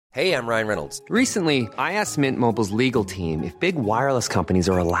Hey, I'm Ryan Reynolds. Recently, I asked Mint Mobile's legal team if big wireless companies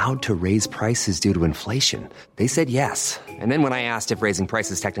are allowed to raise prices due to inflation. They said yes. And then when I asked if raising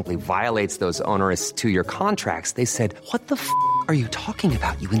prices technically violates those onerous two-year contracts, they said, "What the are you talking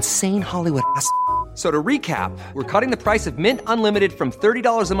about, you insane Hollywood ass?" So to recap, we're cutting the price of Mint Unlimited from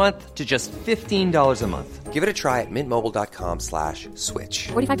 $30 a month to just $15 a month. Give it a try at mintmobile.com/switch.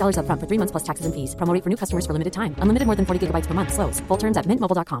 $45 up front for 3 months plus taxes and fees. Promo rate for new customers for limited time. Unlimited more than 40 gigabytes per month. Slows full terms at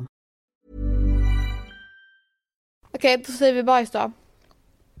mintmobile.com. Okej, då säger vi bajs då.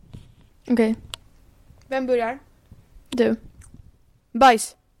 Okej. Vem börjar? Du.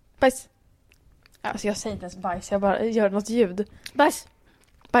 Bajs. Bajs. Alltså jag säger inte ens bajs, jag bara gör något ljud. Bajs.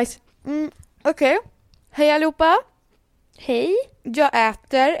 Bajs. Okej. Hej allihopa. Hej. Jag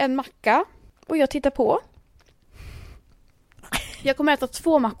äter en macka. Och jag tittar på. Jag kommer äta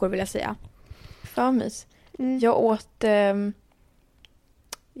 2 mackor vill jag säga. Fan mys. Jag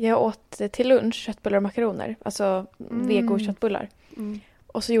åt till lunch köttbullar och makaroner. Alltså vego-köttbullar.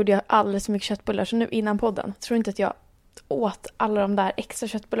 Och så gjorde jag alldeles för mycket köttbullar. Så nu innan podden, tror inte att jag åt alla de där extra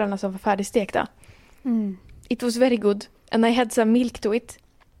köttbullarna som var färdigstekta. It was very good. And I had some milk to it.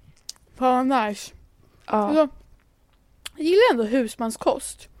 Fan nice. Ja. Alltså, jag gillar ändå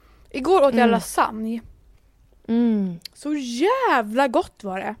husmanskost. Igår åt jag lasagne. Så jävla gott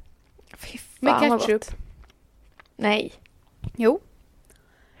var det. Fy fan, med vad ketchup. gott. Nej. Jo.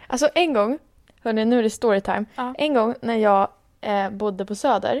 Alltså en gång, hörni, nu är det storytime. Ja. En gång när jag bodde på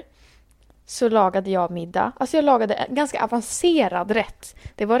Söder så lagade jag middag. Alltså jag lagade en ganska avancerad rätt.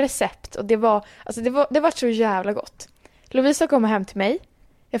 Det var recept och det var så jävla gott. Lovisa kommer hem till mig.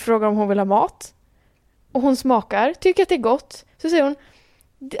 Jag frågar om hon vill ha mat. Och hon smakar, tycker att det är gott. Så säger hon,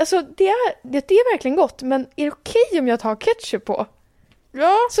 alltså det är verkligen gott, men är det okej om jag tar ketchup på?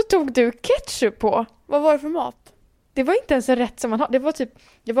 Ja. Så tog du ketchup på. Vad var det för mat? Det var inte ens en rätt som man har.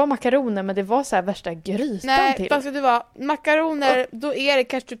 Det var makaroner, men det var så här värsta grytan Nej, till. fast det var makaroner, då är det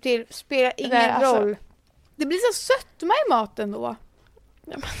ketchup till. Spelar ingen roll. Det blir så sötma i maten då.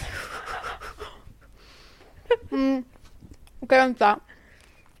 Ja, Okej, vänta.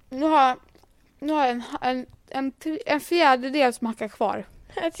 Nu har jag en fjärdedels macka kvar.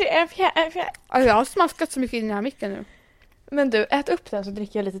 Alltså, jag har smaskat så mycket i den här micken nu. Men du, ät upp den så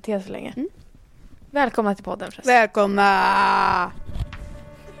dricker jag lite te så länge. Välkomna till podden förresten. Välkomna!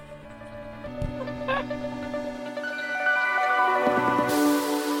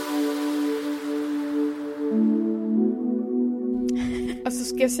 Alltså,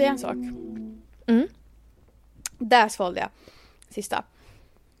 ska jag säga en sak? Där svalde jag. Sista.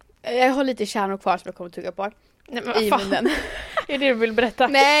 Jag har lite kärnor kvar som jag kommer att tugga på. Nej, men i vad munnen. Är det du vill berätta?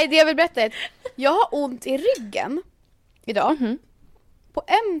 Nej, det jag vill berätta är jag har ont i ryggen idag. På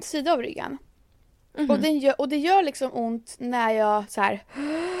en sida av ryggen. Och det gör liksom ont när jag så här.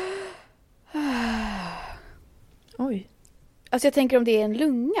 Oj. Alltså jag tänker om det är en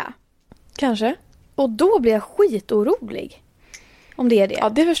lunga. Kanske. Och då blir jag skitorolig. Om det är det. Ja,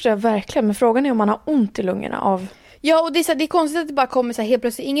 det förstår jag verkligen. Men frågan är om man har ont i lungorna av... Ja, och det är konstigt att det bara kommer så här helt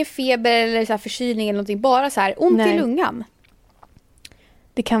plötsligt. Ingen feber eller så här förkylning eller någonting. Bara så här ont i lungan.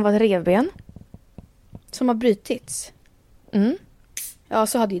 Det kan vara ett revben. Som har brutits. Ja,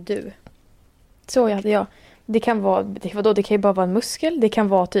 så hade ju du. Så hade jag. Det kan ju bara vara en muskel. Det kan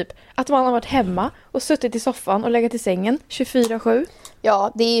vara typ att man har varit hemma och suttit i soffan och legat i sängen 24/7.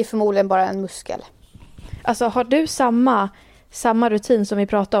 Ja, det är förmodligen bara en muskel. Alltså har du samma rutin som vi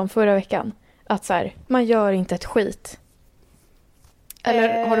pratade om förra veckan? Att så här, man gör inte ett skit.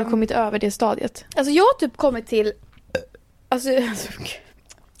 Eller har du kommit över det stadiet? Alltså jag har typ kommit till... Alltså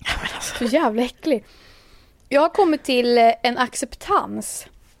så jävla äcklig. Jag har kommit till en acceptans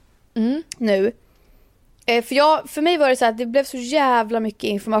nu. För mig var det så att det blev så jävla mycket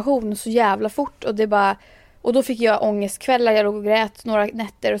information så jävla fort. Och då fick jag ångestkvällar, jag låg och grät några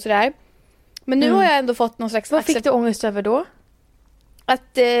nätter och sådär. Men nu har jag ändå fått någon slags... Vad fick du ångest över då?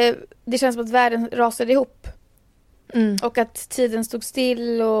 Att det känns som att världen rasade ihop. Och att tiden stod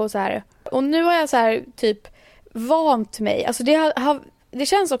still och så här. Och nu har jag så här typ vant mig. Alltså det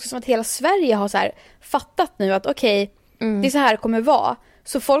känns också som att hela Sverige har så här fattat nu att okej, det är så här det kommer vara.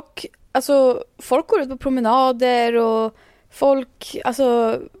 Så folk går ut på promenader och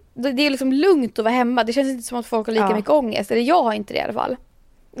det är liksom lugnt att vara hemma. Det känns inte som att folk har lika mycket ångest. Eller jag har inte det i alla fall.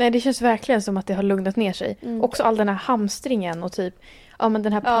 Nej, det känns verkligen som att det har lugnat ner sig. Också all den här hamstringen och typ, ja men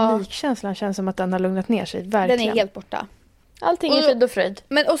den här panikkänslan känns som att den har lugnat ner sig. Verkligen. Den är helt borta. Allting är frid och fröjd.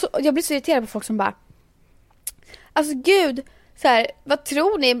 Men också, jag blir så irriterad på folk som bara, alltså gud, så här, vad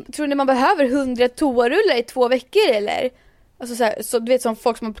tror ni? Tror ni man behöver 100 toarullar i 2 veckor eller? Alltså så du vet som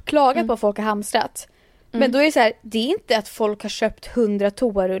folk som har klagat på att folk har hamstrat. Men då är det så här, det är inte att folk har köpt 100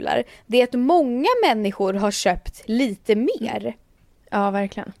 toarullar. Det är att många människor har köpt lite mer. Ja,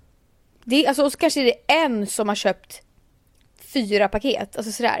 verkligen. Det är, alltså, och så kanske det är en som har köpt 4 paket.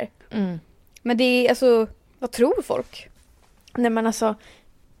 Alltså sådär. Men det är alltså, vad tror folk? Nej men alltså,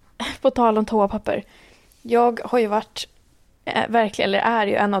 på tal om toapapper. Jag har ju varit, verkligen, eller är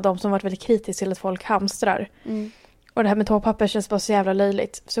ju en av dem som varit väldigt kritisk till att folk hamstrar. Och det här med toapapper känns bara så jävla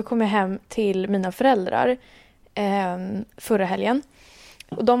löjligt. Så kom jag hem till mina föräldrar förra helgen.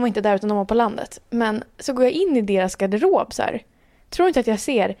 Och de var inte där utan de var på landet. Men så går jag in i deras garderob så här. Tror inte att jag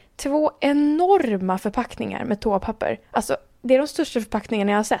ser 2 enorma förpackningar med toapapper. Alltså, det är de största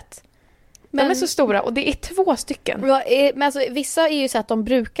förpackningarna jag har sett. Men de är så stora och det är 2 stycken. Men alltså, vissa är ju så att de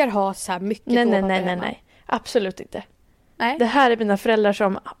brukar ha så här mycket toapapper. Nej. Absolut inte. Nej. Det här är mina föräldrar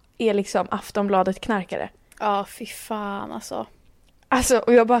som är liksom Aftonbladet-knarkare. Ja, fy fan alltså. Alltså,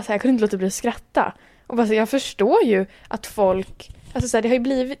 och jag bara så här, jag kunde inte låta bli att skratta. Och bara så, jag förstår ju att folk, alltså så här, det har ju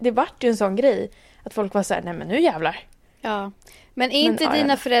blivit, det vart ju en sån grej att folk var så här, nej men nu jävlar. Ja. Men är inte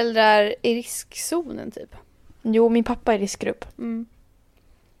dina föräldrar i riskzonen typ? Jo, min pappa är i riskgrupp.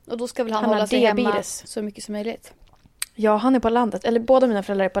 Och då ska väl han hålla sig hemma så mycket som möjligt. Ja, han är på landet, eller båda mina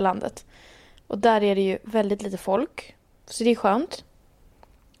föräldrar är på landet. Och där är det ju väldigt lite folk. Så det är skönt.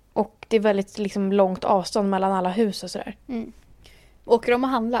 Och det är väldigt liksom långt avstånd mellan alla hus och sådär. Åker de och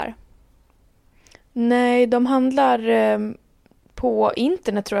handlar? Nej, de handlar på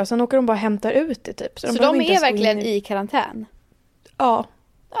internet tror jag. Sen åker de bara och hämtar ut det typ. Så de är verkligen i karantän? Ja.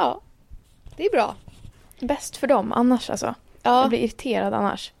 Ja, det är bra. Bäst för dem annars alltså. Ja. Jag blir irriterad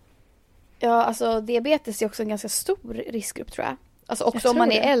annars. Ja, alltså diabetes är också en ganska stor riskgrupp tror jag. Alltså också om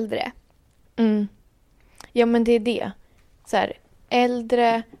man är äldre. Ja, men det är det. Så här,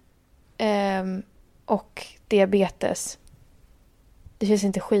 äldre och diabetes. Det känns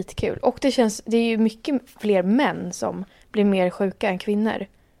inte skitkul. Och det är ju mycket fler män som blir mer sjuka än kvinnor.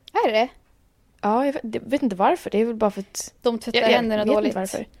 Är det? Ja, jag vet inte varför. Det är väl bara för att de tvättar händerna dåligt. Inte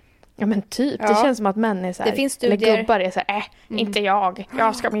varför. Ja, men typ. Ja. Det känns som att män är så här. Det finns studier. Eller gubbar är så här, inte jag.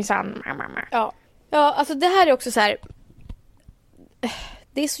 Jag ska minsann. Ja, alltså det här är också så här.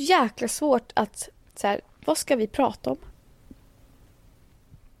 Det är så jäkla svårt att så här, vad ska vi prata om?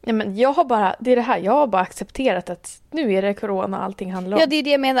 Ja, men jag har bara accepterat att nu är det corona och allting handlar om. Ja, det är det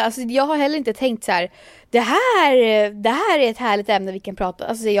jag menar. Alltså, jag har heller inte tänkt så här, det här är ett härligt ämne vi kan prata om.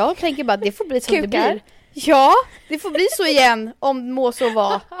 Alltså, jag tänker bara att det får bli som det blir. Ja, det får bli så igen om det må så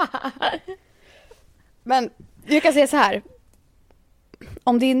vara. Men jag kan säga så här.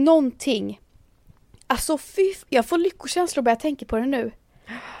 Om det är någonting, alltså jag får lyckokänslor bara jag tänker på det nu.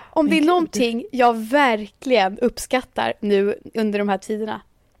 Om det är någonting jag verkligen uppskattar nu under de här tiderna,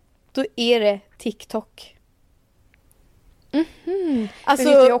 då är det TikTok. Alltså,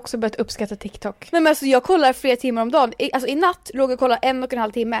 jag har också börjat uppskatta TikTok. Nej, men alltså, jag kollar flera timmar om dagen. Alltså, i natt låg jag och kollade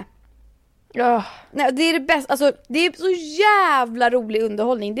 1,5 timme. Ja. Nej, det är det bästa. Alltså, det är så jävla rolig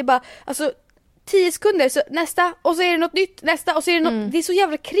underhållning. Det är bara, alltså 10 sekunder, så nästa, och så är det något nytt, nästa, och så är det något, det är så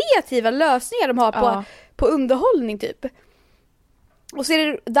jävla kreativa lösningar de har på underhållning typ. Och så är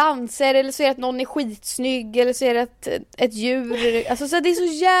det danser, eller så är det att någon är skitsnygg, eller så är det ett djur. Alltså så det är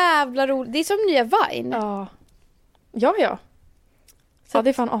så jävla roligt. Det är som nya Vine. Ja. Så det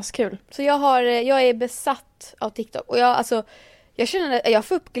är fan askul. Så jag är besatt av TikTok. Och jag känner att jag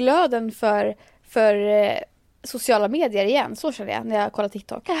får upp glöden för sociala medier igen. Så känner jag när jag kollar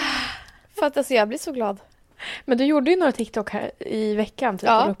TikTok. För att alltså, jag blir så glad. Men du gjorde ju några TikTok här i veckan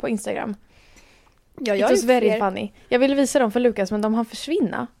typ, på Instagram. Ja, jag är very funny. Jag ville visa dem för Lukas, men de hann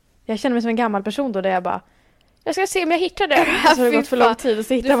försvinna. Jag känner mig som en gammal person då, där jag bara, jag ska se om jag hittar det. Så har det gått för lång tid och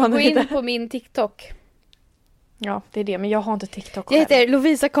så hittar man det. Du får gå in på min TikTok. Ja, det är det, men jag har inte TikTok själv. Jag heter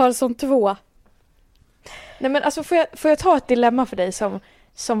Lovisa Karlsson 2. Nej, men alltså får jag ta ett dilemma för dig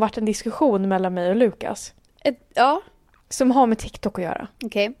som varit en diskussion mellan mig och Lukas? Ja. Som har med TikTok att göra.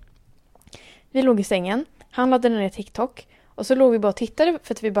 Okej. Vi låg i sängen, han laddade ner TikTok. Och så låg vi bara och tittade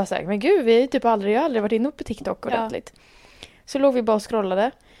för att vi bara såhär, men gud, jag har aldrig varit inne på TikTok ordentligt. Ja. Så låg vi bara och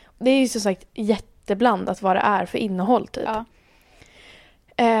scrollade. Det är ju som sagt jätteblandat vad det är för innehåll typ. Ja.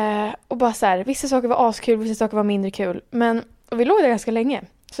 Och bara så här, vissa saker var askul, vissa saker var mindre kul. Och vi låg där ganska länge.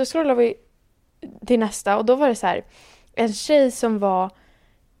 Så scrollade vi till nästa och då var det så här, en tjej som var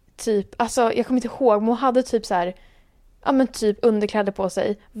typ, alltså jag kommer inte ihåg, men hon hade typ så här, ja men typ underkläder på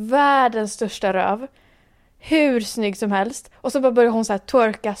sig, världens största röv. Hur snygg som helst. Och så bara började hon så här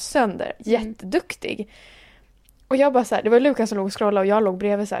twerka sönder. Jätteduktig. Och jag bara så här, det var Lukas som låg och scrollade och jag låg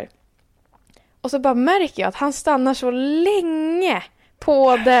bredvid så här. Och så bara märker jag att han stannar så länge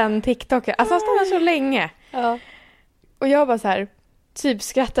på den TikToken. Alltså han stannar så länge. Ja. Och jag bara så här, typ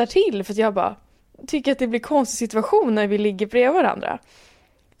skrattar till för att jag bara, tycker att det blir konstig situation när vi ligger bredvid varandra.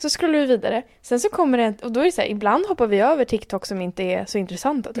 Så scrollar vi vidare. Sen så kommer det och då är det så här, ibland hoppar vi över TikTok som inte är så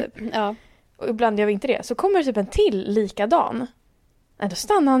intressanta typ. Ja. Och ibland gör vi inte det. Så kommer det typ en till likadan. Nej, då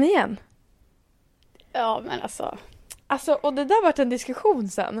stannar han igen. Ja, men alltså. Alltså, och det där var en diskussion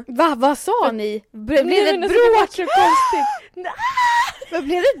sen. Vad sa ni? Blev det ett Det bråk? var så konstigt. Vad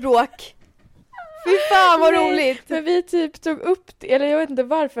blev det ett bråk? Fy fan vad Nej, roligt. Men vi typ tog upp det, eller jag vet inte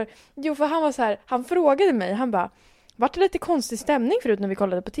varför. Jo, för han var så här, han frågade mig, han bara, vart det lite konstig stämning förut när vi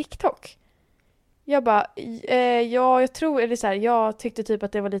kollade på TikTok? Jag bara, ja, jag tror, eller så här, jag tyckte typ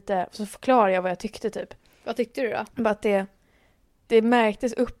att det var lite, så förklarade jag vad jag tyckte typ. Vad tyckte du då? Bara att det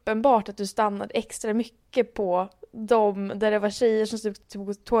märktes uppenbart att du stannade extra mycket på dem där det var tjejer som stod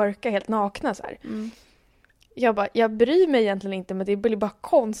och twerka helt nakna så här. Mm. Jag bara, jag bryr mig egentligen inte, men det blir bara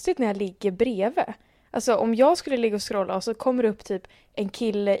konstigt när jag ligger bredvid. Alltså om jag skulle ligga och scrolla och så kommer det upp typ en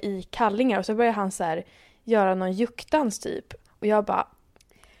kille i kallingar och så börjar han så här göra någon juktdans typ. Och jag bara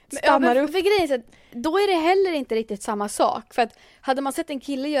stannar upp. För grejen är så att, då är det heller inte riktigt samma sak. För att hade man sett en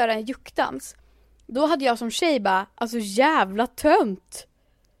kille göra en juktdans, då hade jag som tjej bara, alltså jävla tönt.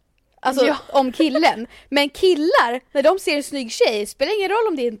 Alltså Ja. om killen. Men killar, när de ser en snygg tjej, spelar ingen roll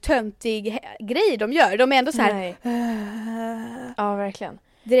om det är en töntig grej de gör. De är ändå så här. Nej. Ja, verkligen.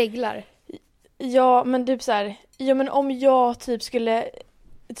 Dreglar. Ja, men typ så här, ja men om jag typ skulle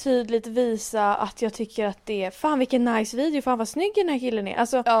tydligt visa att jag tycker att det är, fan vilken nice video, fan vad snygg den här killen är.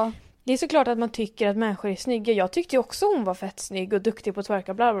 Alltså, Ja. det är såklart att man tycker att människor är snygga. Jag tyckte ju också hon var fett snygg och duktig på att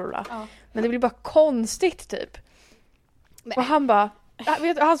twerka, bla bla bla. Ja. Men det blir bara konstigt typ. Nej. Och han bara,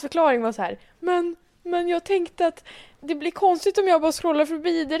 hans förklaring var så här, men jag tänkte att det blir konstigt om jag bara scrollar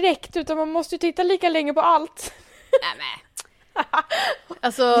förbi direkt, utan man måste ju titta lika länge på allt.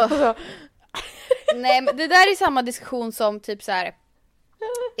 Alltså, Alltså, nej men det där är samma diskussion som typ så här.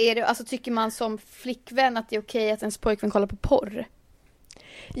 Är det, alltså tycker man som flickvän att det är okej att ens pojkvän kollar på porr?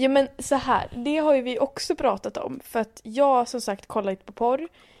 ja men så här, det har ju vi också pratat om. För att jag som sagt kollar inte på porr.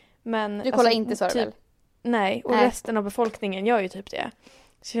 Men, Du kollar inte, sa du typ, väl? Nej, och Nej. resten av befolkningen gör ju typ det.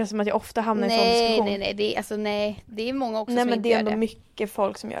 Så det känns som att jag ofta hamnar i en sån Nej, diskussion. nej, det är, alltså, nej, det är många också Nej, som men inte det är gör ändå det. mycket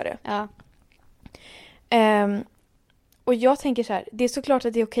folk som gör det. Ja. Och jag tänker så här, det är såklart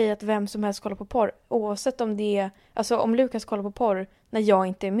att det är okej att vem som helst kollar på porr. Oavsett om det är, alltså om Lukas kollar på porr när jag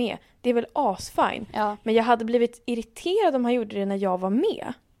inte är med. Det är väl asfine. Ja. Men jag hade blivit irriterad om han gjorde det när jag var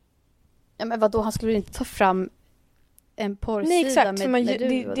med. Ja, men vadå, han skulle inte ta fram en porrsida Nej exakt, för med, när du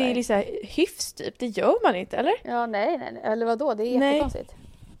det var är där. liksom hyfs typ. Det gör man inte, eller? Ja, nej, eller vadå, det är Nej. jättekonstigt.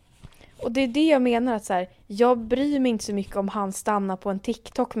 Och det är det jag menar att så här, jag bryr mig inte så mycket om han stannar på en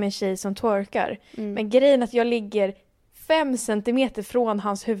TikTok med en tjej som twerkar. Mm. Men grejen är att jag ligger 5 centimeter från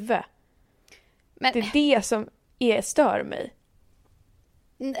hans huvud. Men Det är det som stör mig.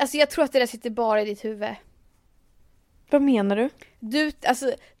 alltså jag tror att det där sitter bara i ditt huvud. Vad menar du? Du,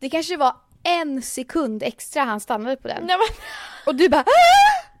 alltså det kanske var 1 sekund extra han stannade på den. Nej, men... Och du bara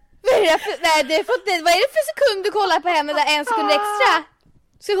 "Ah! Vad är det för, nej, vad är det för sekund du kollar på henne där 1 sekund extra?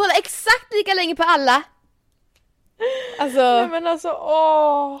 Ska du kolla exakt lika länge på alla? Alltså, Nej, men alltså,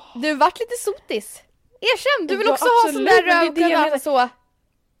 åh. du vart lite sotis. Erkänn, du vill Ja, också ha sån absolut, där men det är det jag röv menar. så.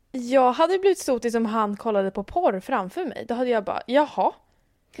 Jag hade blivit sotis om han kollade på porr framför mig. Då hade jag bara, jaha.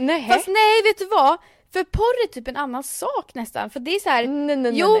 Nej. Fast nej, vet du vad? För porr är typ en annan sak nästan. För det är så här.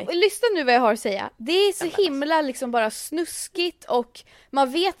 Nej. Jo, lyssna nu vad jag har att säga. Det är så himla liksom bara snuskigt och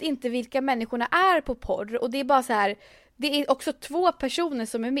man vet inte vilka människorna är på porr. Och det är bara så här. Det är också 2 personer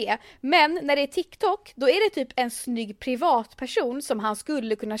som är med. Men när det är TikTok, då är det typ en snygg privatperson som han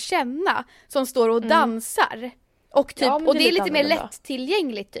skulle kunna känna. Som står och dansar. Och, typ, Ja, men och det är lite lite mer annorlunda.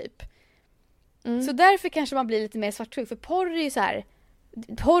 lättillgängligt typ. Så därför kanske man blir lite mer svartsjuk. För porr är ju så här.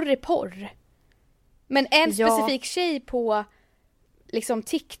 Porr är porr. Men en Ja. specifik tjej på liksom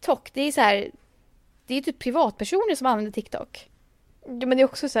TikTok, det är så här. Det är typ privatpersoner som använder TikTok. Ja, men det är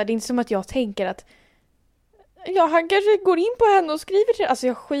också så här, det är inte som att jag tänker att ja, han kanske går in på henne och skriver till. Alltså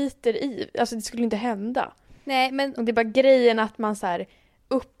jag skiter i. Alltså det skulle inte hända. Nej, men Och det är bara grejen att man så här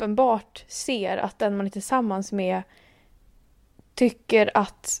uppenbart ser att den man är tillsammans med tycker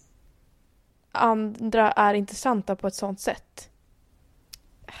att andra är intressanta på ett sånt sätt.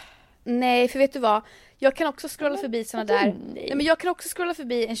 nej, för vet du vad? Jag kan också scrolla förbi såna där. nej. Nej, men jag kan också scrolla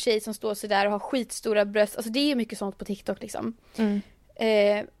förbi en tjej som står så där och har skitstora bröst. Alltså det är ju mycket sånt på TikTok liksom.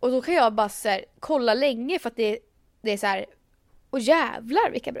 Och då kan jag bara så här, kolla länge för att det är så här. Och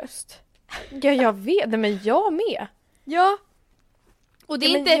jävlar vilka bröst. Ja, jag vet. Nej, men jag med. Ja. Och det är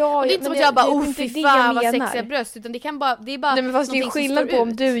Ja, men inte, jag- och det är inte som men att jag det är bara inte fy det jag fan vad menar. sexiga bröst. Utan det kan bara, det är bara Nej, men fast det är någonting som skillnad står på om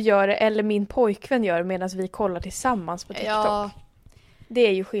ut. du gör det eller min pojkvän gör det medan vi kollar tillsammans på TikTok. Ja. Det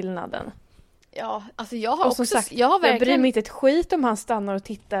är ju skillnaden. Ja, alltså jag har Och också... som sagt, jag har jag bryr verkligen... mig inte ett skit om han stannar och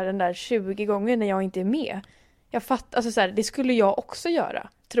tittar den där 20 gånger när jag inte är med. Jag fattar, alltså så här, det skulle jag också göra,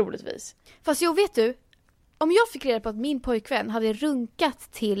 troligtvis. Fast jag vet du, om jag fick reda på att min pojkvän hade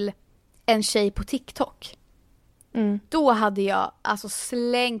runkat till en tjej på TikTok, då hade jag alltså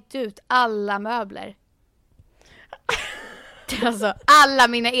slängt ut alla möbler. Alltså alla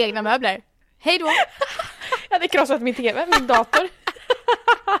mina egna möbler. Hej då! Jag hade krossat min tv, min dator.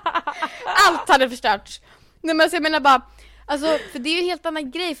 Allt hade förstörts. Nej men alltså, jag menar bara, alltså, för det är ju en helt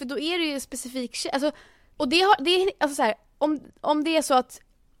annan grej, för då är det ju en specifik tjej. Alltså, och det är alltså så här, om det är så att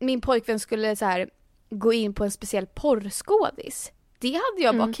min pojkvän skulle så här gå in på en speciell porrskådis, det hade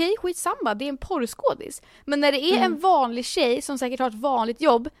jag bara, okej, skitsamma, det är en porrskådis. Men när det är en vanlig tjej som säkert har ett vanligt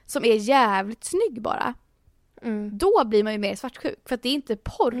jobb, som är jävligt snygg bara, då blir man ju mer svartsjuk, för att det är inte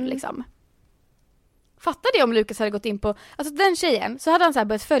porr liksom. Fattar det om Lukas hade gått in på, alltså den tjejen, så hade han så här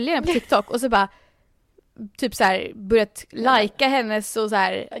börjat följa den på TikTok och så bara typ så här börjat lajka hennes och så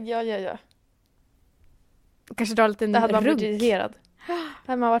här. Ja. Kanske dra lite Det hade man runk. blivit irriterad.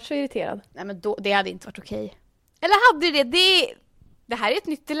 Hade man varit så irriterad? Nej men då, det hade inte varit okej. Eller hade det här är ett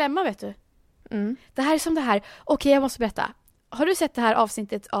nytt dilemma, vet du. Det här är som det här. Okej, jag måste berätta. Har du sett det här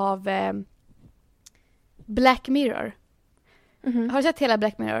avsnittet av Black Mirror? Har du sett hela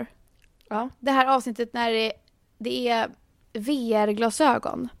Black Mirror? Ja. Det här avsnittet när det är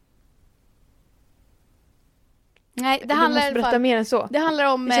VR-glasögon. Nej, det handlar Du måste berätta mer än så. Det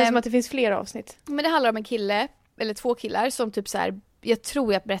handlar om... Det känns som att det finns flera avsnitt. Men det handlar om en kille, eller 2 killar som typ så här, jag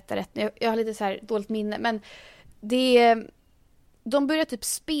tror jag berättar rätt nu, jag har lite så här dåligt minne, men de börjar typ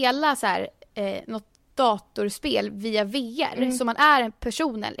spela så här något datorspel via VR, så man är en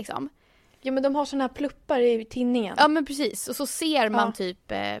personen liksom. Ja, men de har såna här pluppar i tinningen. Ja, men precis. Och så ser man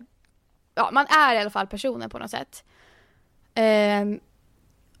typ man är i alla fall personen på något sätt.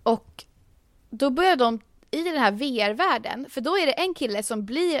 Och då börjar de i den här VR-världen, för då är det en kille som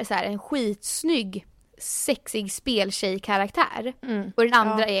blir så här en skitsnygg, sexig speltjej-karaktär. Och den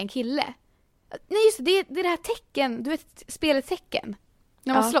andra är en kille. Nej, just det är det här tecken, du vet, spelet tecken.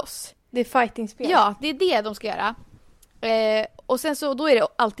 När man slåss. Det är fighting-spel. Ja, det är det de ska göra. Och sen så, då är det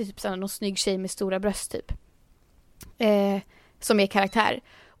alltid typ såhär någon snygg tjej med stora bröst typ. Som är karaktär.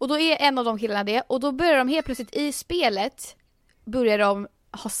 Och då är en av de killarna det. Och då börjar de helt plötsligt i spelet, börjar de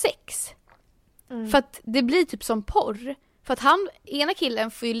ha sex. För att det blir typ som porr. För att ena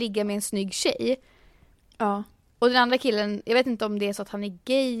killen får ju ligga med en snygg tjej. Ja. Och den andra killen, jag vet inte om det är så att han är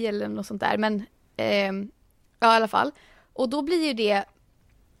gay eller något sånt där. Men ja, i alla fall. Och då blir ju det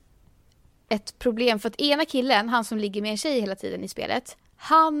ett problem. För att ena killen, han som ligger med en tjej hela tiden i spelet,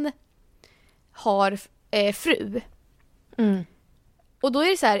 han har fru. Och då är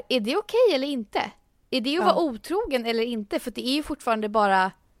det så här, är det okej eller inte? Är det att vara otrogen eller inte? För det är ju fortfarande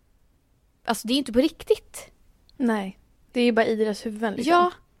bara, alltså det är ju inte på riktigt. Nej, det är ju bara i deras huvuden liksom.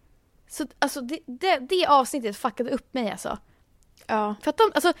 Ja. Så alltså det avsnittet fuckade upp mig alltså. Ja. För att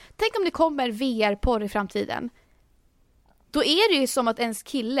alltså, tänk om det kommer VR-porr i framtiden. Då är det ju som att ens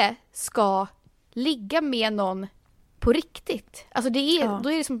kille ska ligga med någon på riktigt. Alltså då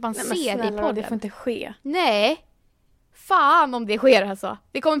är det som att man ser det i podden. Det får inte ske. Nej. Fan om det sker alltså.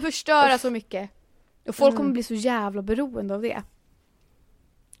 Det kommer förstöra så mycket. Och folk kommer bli så jävla beroende av det.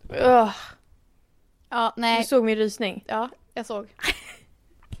 Ja, nej. Du såg min rysning. Ja, jag såg.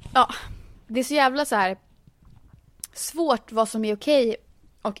 Ja, det är så jävla så här svårt vad som är okej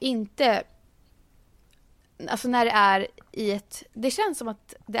och inte. Alltså när det är i det känns som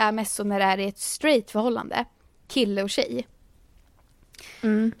att det är mest så när det är i ett straight förhållande, kille och tjej.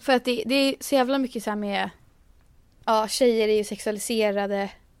 För att det är så jävla mycket så här med, ja, tjejer är ju sexualiserade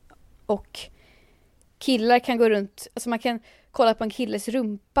och killar kan gå runt, alltså man kan kolla på en killes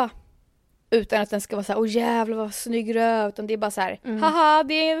rumpa utan att den ska vara så här, åh jävlar vad snygg röv, utan det är bara så här, haha,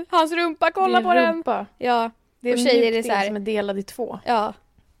 det är hans rumpa, kolla på rumpa. den. Ja, det är och en tjejer är så här, som är delad i 2. Ja.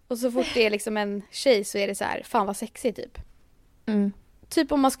 Och så fort det är liksom en tjej så är det så här, fan vad sexig typ.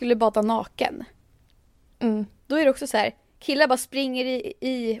 Typ om man skulle bada naken. Då är det också så här, killar bara springer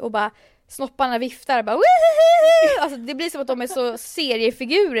i och bara snopparna viftar bara, woohoo! Alltså det blir som att de är så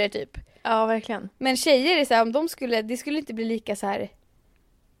seriefigurer typ. Ja, verkligen. Men tjejer är så här, om det skulle inte bli lika så här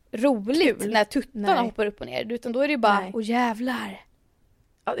roligt när tuttarna hoppar upp och ner, utan då är det ju bara, åh jävlar.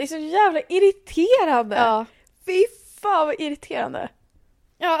 Ja, det är så jävla irriterande. Ja. Fy fan vad irriterande.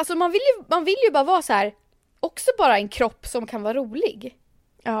 Ja, alltså man vill ju bara vara så här, också bara en kropp som kan vara rolig.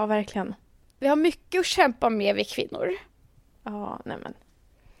 Ja, verkligen. Vi har mycket att kämpa med, vi kvinnor. Ja, nej men.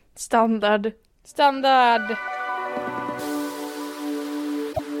 Standard.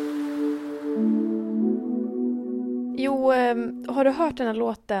 Jo, har du hört den här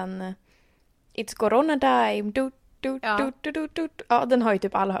låten It's corona time. Ja, den har ju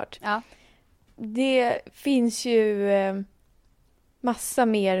typ alla hört. Ja. Det finns ju massa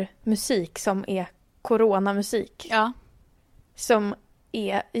mer musik som är coronamusik. Ja. Som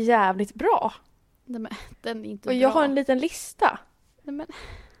är jävligt bra. Den är inte Och bra. jag har en liten lista. Nej, men...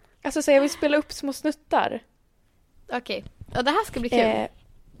 Alltså så jag vill spela upp små snuttar. Okej. Ja, det här ska bli kul.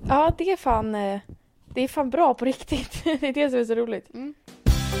 Ja, det är fan bra på riktigt. Det är det som är så roligt. Mm.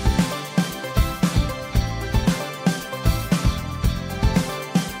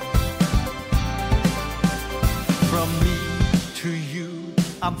 From me to you,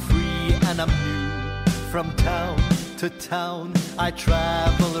 I'm free and I'm new. From town to town, I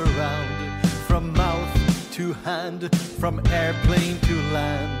travel around. From mouth to hand, from airplane to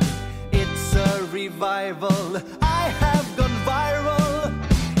land. It's a revival, I have gone viral.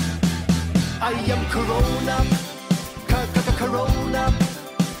 I am Corona, Corona.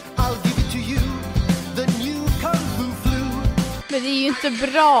 I'll give it to you, the new Kung Fu flu. Men det är ju inte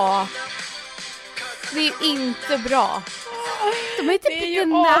bra. Det är ju inte bra. De är typ Det är ju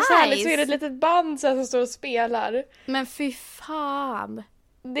lite ashärligt, så är det nice. ett litet band så här som står och spelar. Men fy fan.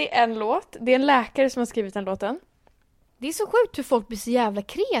 Det är en låt. Det är en läkare som har skrivit den låten. Det är så sjukt hur folk blir så jävla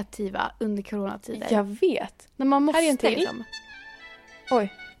kreativa under coronatider. Jag vet. När man måste Här är en till. liksom.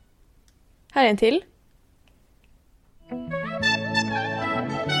 Oj. Här är en till.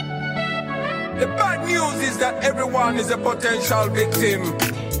 The bad news is that everyone is a potential victim.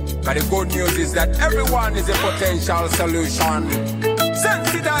 But the good news is that everyone is a potential solution.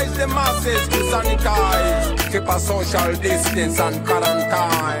 Sensitize the masses to sanitize. Keep a social distance and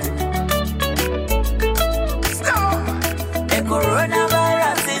quarantine. Stop! The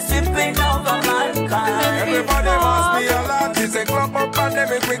coronavirus is sweeping over mankind. Everybody must be alert. It's a global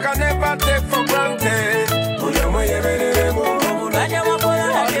pandemic we can never take for granted.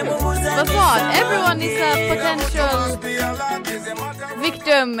 Vad sa han? Everyone is a potential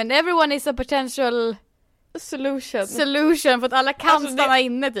victim and everyone is a potential solution för att alla kan Alltså, stanna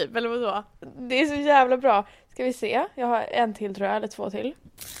inne typ, eller vadå? Det är så jävla bra. Ska vi se? Jag har en till tror jag, eller två till.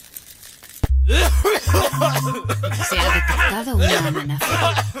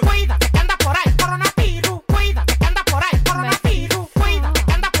 Cuídate que anda por ahí coronavirus. Cuídate que anda por ahí coronavirus. Cuídate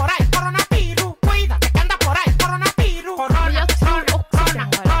que anda por ahí coronavirus. Cuídate que anda por ahí coronavirus. Men jag tror också att jag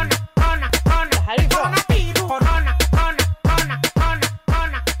har den. Det här är bra.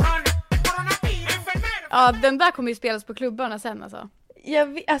 Ja, den där kommer ju spelas på klubbarna sen alltså.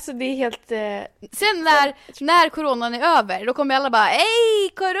 Alltså det är helt... Sen när coronan är över, då kommer alla bara hej,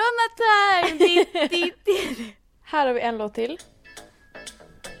 corona time! Här har vi en låt till.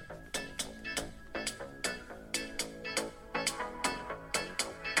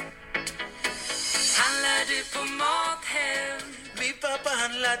 Handlar du på Mathem? Min pappa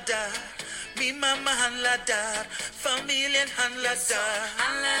handlar där. Min mamma handlar där. Familjen handlar där.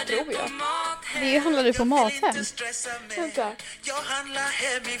 Handlar Tror du jag. på Mathem? Det handlar du på Mathem. Vänta. Jag handlar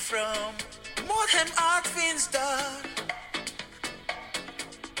hemifrån. Mathem, allt finns där.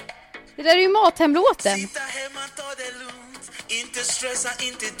 Det där är ju Mathem-låten. Sitta hemma, ta det lugnt. Inte stressa,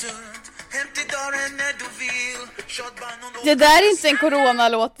 inte dumt. Hem till dörren när du vill. Shotbanan och... Det där är inte en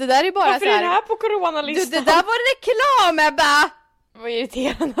coronalåt, det där är bara Varför så är här. det här på coronalistan? Det där var reklam, Ebba! Vad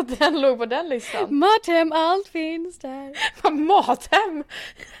irriterande att den låg på den listan. Mathem, allt finns där. Mathem!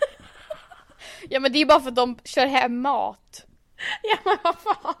 Ja, men det är ju bara för att de kör hem mat. Ja men vad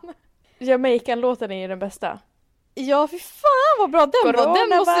fan. Jamaican-låten är ju den bästa. Ja, fy fan vad bra den var.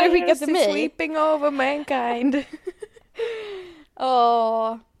 Den måste du skicka till mig. Sweeping over mankind.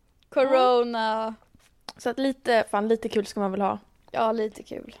 Åh, corona. Så att lite kul ska man väl ha Ja, lite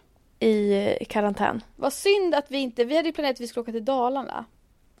kul. i karantän. Vad synd att vi hade ju planerat att vi skulle åka till Dalarna.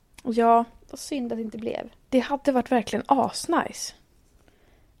 Ja, Vad synd att det inte blev. det hade varit verkligen asnice.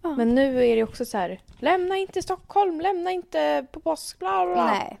 Ja. Men nu är det också så här: lämna inte Stockholm, lämna inte på påsk, bla bla bla.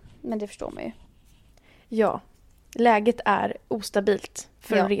 Nej, men det förstår man ju. Ja, läget är ostabilt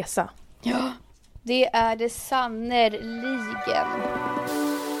för Ja. att resa. Ja, det är det sannerligen.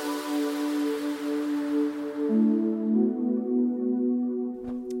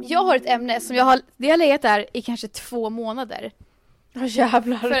 Jag har ett ämne som det har legat där i kanske 2 månader. Ja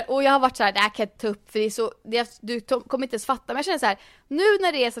jävlar. Och jag har varit så här, det här kan jag inte ta upp för du kommer inte ens fatta. Men jag känner så här, nu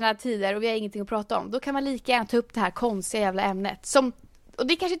när det är såna här tider och vi har ingenting att prata om, då kan man lika gärna ta upp det här konstiga jävla ämnet. Och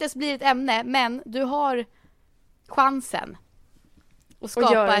det kanske inte ens blir ett ämne, men du har chansen att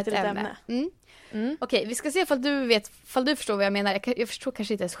skapa göra ett till ett ämne. Okej, vi ska se ifall du förstår vad jag menar. Jag förstår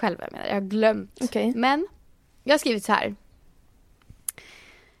kanske inte ens själv vad jag menar. Jag har glömt. Okej. Men jag har skrivit så här.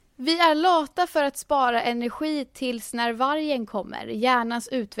 Vi är lata för att spara energi tills när vargen kommer. Hjärnans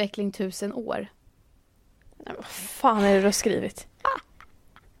utveckling 1000 år. Nej, vad fan är det du har skrivit?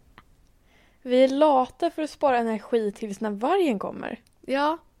 Vi är lata för att spara energi tills när vargen kommer.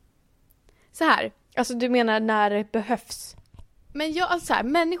 Ja. Så här. Alltså du menar när det behövs? Men alltså så här,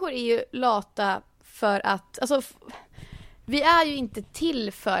 människor är ju lata för att... Alltså, vi är ju inte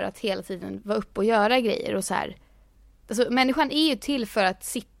till för att hela tiden vara uppe och göra grejer och så här. Alltså, människan är ju till för att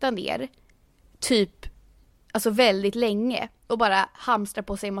sitta ner typ alltså väldigt länge och bara hamstra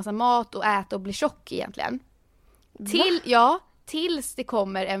på sig en massa mat och äta och bli tjock egentligen. Tills det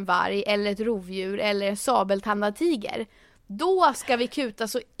kommer en varg eller ett rovdjur eller en sabeltandad tiger. Då ska vi kuta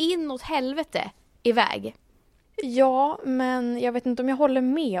så inåt helvete iväg. Ja, men jag vet inte om jag håller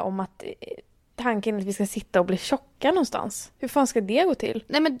med om att tanken är att vi ska sitta och bli tjocka någonstans. Hur fan ska det gå till?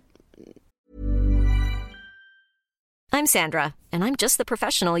 Nej men... I'm Sandra, and I'm just the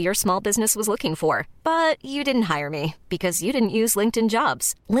professional your small business was looking for. But you didn't hire me because you didn't use LinkedIn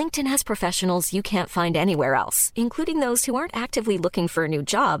Jobs. LinkedIn has professionals you can't find anywhere else, including those who aren't actively looking for a new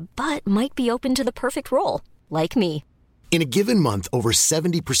job, but might be open to the perfect role, like me. In a given month, over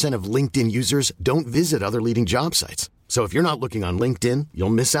 70% of LinkedIn users don't visit other leading job sites. So if you're not looking on LinkedIn, you'll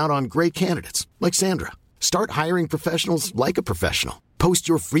miss out on great candidates like Sandra. Start hiring professionals like a professional. Post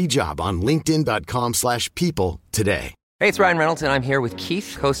your free job on linkedin.com/people today. Hey, it's Ryan Reynolds, and I'm here with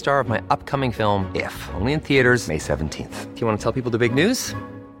Keith, co-star of my upcoming film, If, only in theaters May 17th. Do you want to tell people the big news?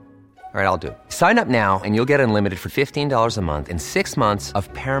 All right, I'll do it. Sign up now and you'll get unlimited for $15 a month and 6 months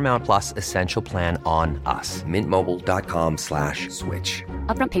of Paramount Plus Essential Plan on us. mintmobile.com/switch.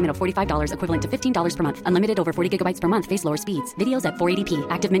 Upfront payment of $45 equivalent to $15 per month. Unlimited over 40 gigabytes per month. Face lower speeds. Videos at 480p.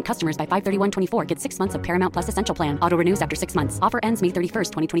 Active Mint customers by 531.24 get 6 months of Paramount Plus Essential Plan. Auto renews after 6 months. Offer ends May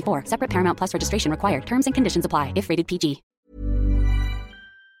 31st, 2024. Separate Paramount Plus registration required. Terms and conditions apply if rated PG.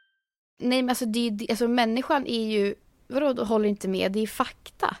 Nej men alltså, alltså människan är ju... Vadå, du håller inte med? Det är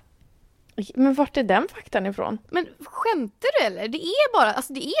fakta. Men vart är den faktan ifrån? Men skämtar du eller? Det är bara,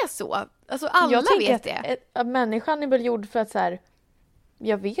 alltså det är så. Alltså alla jag vet det. Att människan är väl gjord för att så här,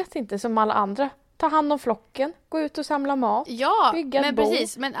 jag vet inte, som alla andra. Ta hand om flocken, gå ut och samla mat, bygga ett bo,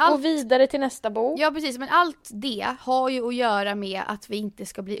 precis, men gå vidare till nästa bo. Ja precis, men allt det har ju att göra med att vi inte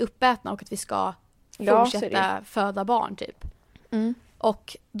ska bli uppätna och att vi ska fortsätta föda barn typ. Mm.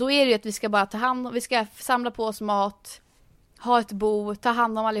 Och då är det ju att vi ska bara ta hand om, vi ska samla på oss mat, ha ett bo, ta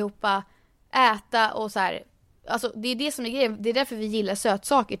hand om allihopa, äta och så här. Alltså det är det som är grejen. Det är därför vi gillar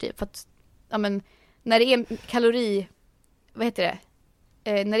sötsaker typ. För att, ja men, när det är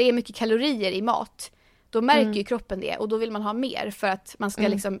när det är mycket kalorier i mat, då märker ju kroppen det. Och då vill man ha mer för att man ska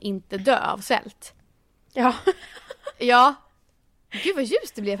liksom inte dö av svält. Ja. Ja. Gud vad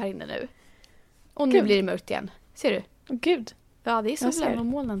ljust det blev här inne nu. Och nu blir det mörkt igen. Ser du? Gud. Ja, det är solen och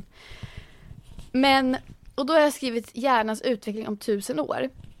molnen. Men, och då har jag skrivit hjärnans utveckling om 1000 år.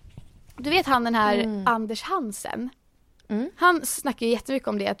 Du vet han den här Anders Hansen. Han snackar ju jättemycket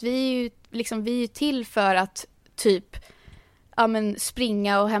om det. Att vi är till för att typ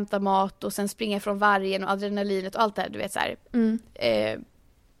springa och hämta mat. Och sen springa från vargen och adrenalinet och allt det här. Du vet så här.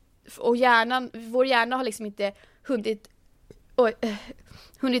 Och vår hjärna har liksom inte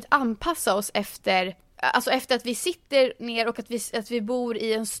hunnit anpassa oss efter att vi sitter ner och att vi bor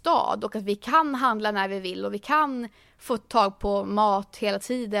i en stad och att vi kan handla när vi vill och vi kan få tag på mat hela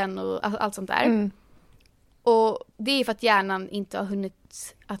tiden och allt sånt där. Och det är för att hjärnan inte har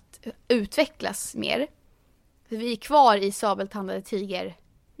hunnit att utvecklas mer. Vi är kvar i sabeltandade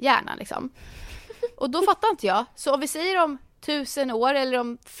tigerhjärnan liksom. Och då fattar inte jag. Så om vi säger om 1000 år eller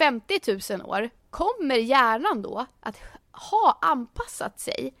om 50 000 år, kommer hjärnan då att ha anpassat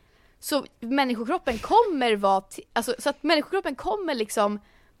sig? Så människokroppen kommer så att människokroppen kommer liksom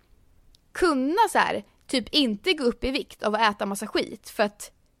kunna så här, typ inte gå upp i vikt av att äta massa skit. För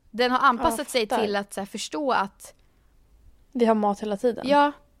att den har anpassat sig till att så här, förstå att vi har mat hela tiden.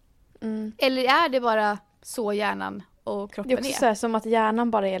 Ja. Eller är det bara så hjärnan och kroppen är? Det är också så här, som att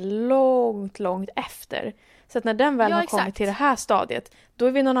hjärnan bara är långt efter. Så att när den väl har kommit till det här stadiet, då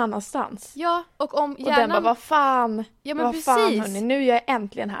är vi någon annanstans. Ja, och om hjärnan... Och den bara, vad fan hörni, nu är jag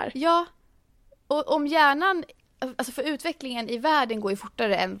äntligen här. Ja, och om hjärnan... Alltså för utvecklingen i världen går ju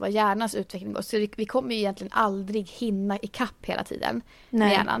fortare än vad hjärnans utveckling går. Så vi kommer ju egentligen aldrig hinna ikapp hela tiden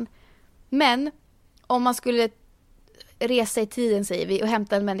med hjärnan. Men om man skulle resa i tiden, säger vi, och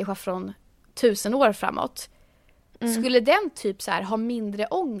hämta en människa från 1000 år framåt. Skulle den typ så här ha mindre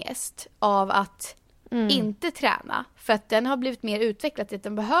ångest av att inte träna? För att den har blivit mer utvecklad. Att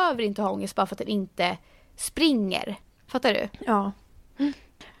den behöver inte ha ångest bara för att den inte springer. Fattar du? Ja.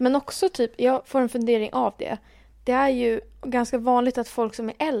 Men också typ, jag får en fundering av det. Det är ju ganska vanligt att folk som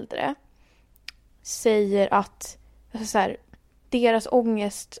är äldre säger att alltså så här, deras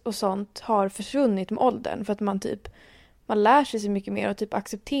ångest och sånt har försvunnit med åldern. För att man lär sig så mycket mer och typ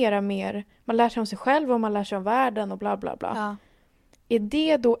accepterar mer. Man lär sig om sig själv och man lär sig om världen och bla bla bla. Ja. Är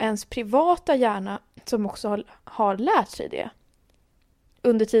det då ens privata hjärna som också har lärt sig det?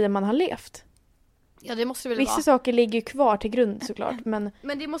 Under tiden man har levt? Ja, det måste väl Vissa vara. saker ligger ju kvar till grund såklart. Men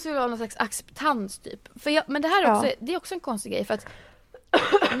det måste väl vara någon slags acceptans typ. Men det här är också, det är också en konstig grej. För att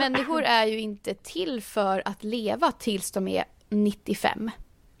människor är ju inte till för att leva tills de är 95.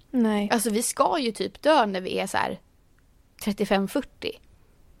 nej. Alltså vi ska ju typ dö när vi är så här 35-40.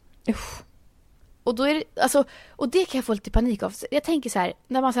 Usch. Och då är det, alltså, och det kan jag få lite panik av. Jag tänker så här,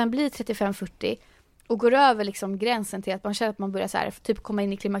 när man sen blir 35-40 och går över liksom gränsen till att man känner att man börjar så här, typ komma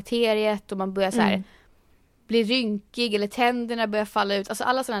in i klimakteriet och man börjar så här bli rynkig eller tänderna börjar falla ut. Alltså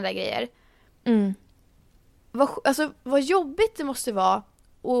alla sådana där grejer. Mm. Vad jobbigt det måste vara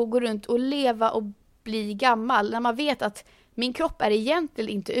att gå runt och leva och bli gammal när man vet att min kropp är egentligen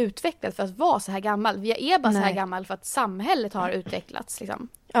inte utvecklad för att vara så här gammal. Jag är bara så här gammal för att samhället har utvecklats liksom.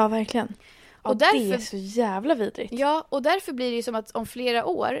 Ja, verkligen. Och därför, det är så jävla vidrigt. Ja, och därför blir det ju som att om flera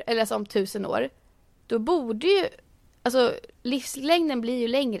år, eller alltså om 1000 år, då borde ju, alltså livslängden blir ju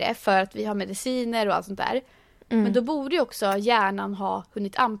längre för att vi har mediciner och allt sånt där. Mm. Men då borde ju också hjärnan ha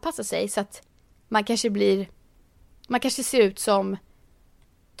hunnit anpassa sig så att man kanske ser ut som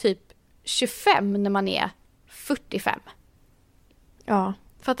typ 25 när man är 45. Ja.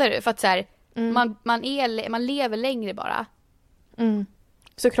 Fattar du? För att så här, man lever längre bara. Mm.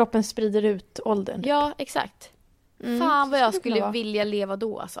 Så kroppen sprider ut åldern. Ja, exakt. Fan vad jag skulle vilja leva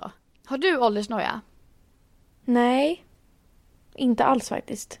då alltså. Har du åldersnoja? Nej. Inte alls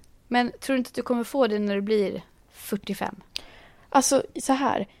faktiskt. Men tror du inte att du kommer få det när du blir 45? Alltså så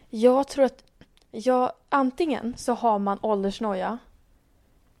här. Jag tror att antingen så har man åldersnoja.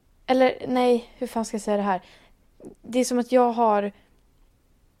 Eller nej, hur fan ska jag säga det här? Det är som att jag har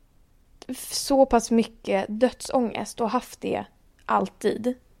så pass mycket dödsångest och haft det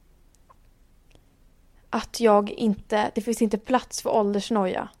alltid. Att det finns inte plats för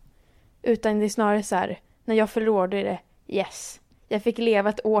åldersnoja. Utan det är snarare så här, när jag förlorar då är det yes. Jag fick leva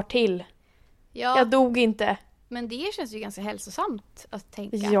ett år till. Ja. Jag dog inte. Men det känns ju ganska hälsosamt att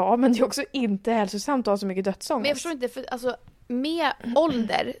tänka. Ja, men det är också inte hälsosamt att ha så mycket dödsångest. Men jag förstår inte, för alltså med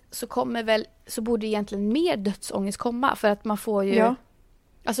ålder så borde egentligen mer dödsångest komma. För att man får ju,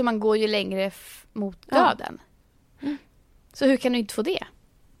 alltså man går ju längre mot döden. Ja. Så hur kan du inte få det?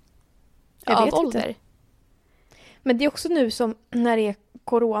 Jag vet ålder. Inte. Men det är också nu som när det är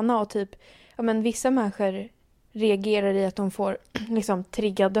corona och typ, ja men vissa människor reagerar i att de får liksom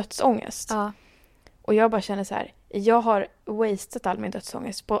triggad dödsångest. Ja. Och jag bara känner så här, jag har wasted all min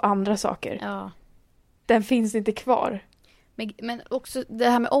dödsångest på andra saker. Ja. Den finns inte kvar. Men också det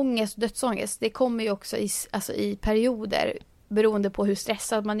här med ångest och dödsångest, det kommer ju också i perioder beroende på hur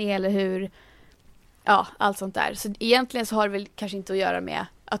stressad man är eller hur, ja, allt sånt där. Så egentligen så har det väl kanske inte att göra med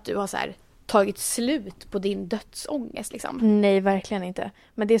att du har så här tagit slut på din dödsångest liksom. Nej, verkligen inte.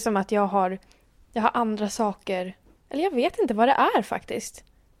 Men det är som att jag har andra saker, eller jag vet inte vad det är faktiskt.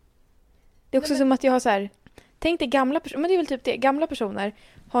 Det är också som att jag har så här, tänk dig gamla personer, men det är väl typ det, gamla personer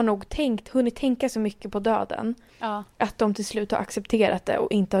har nog hunnit tänka så mycket på döden att de till slut har accepterat det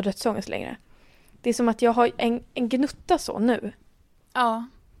och inte har dödsångest längre. Det är som att jag har en gnutta så nu. Ja.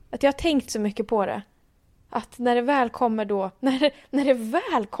 Att jag har tänkt så mycket på det. Att när det väl kommer då, när det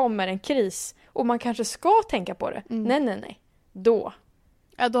väl kommer en kris och man kanske ska tänka på det. Nej. Då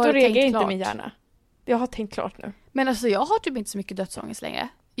reagerar inte min hjärna. Jag har tänkt klart nu. Men alltså jag har typ inte så mycket dödsångest längre.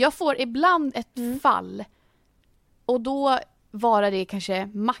 Jag får ibland ett fall och då varar det kanske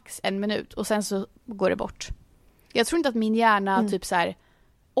max 1 minut och sen så går det bort. Jag tror inte att min hjärna typ så här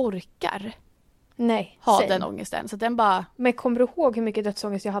orkar ha den ångesten. Så den bara... Men kommer du ihåg hur mycket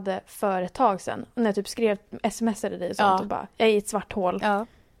dödsångest jag hade för ett tag sedan? När jag typ skrev sms'ade dig och sånt och bara, jag är i ett svart hål. Ja.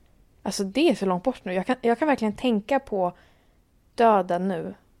 Alltså det är så långt bort nu. Jag kan verkligen tänka på döden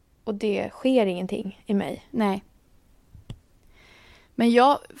nu. Och det sker ingenting i mig. Nej. Men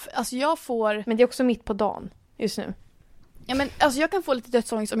jag får... Men det är också mitt på dagen just nu. Ja, men alltså jag kan få lite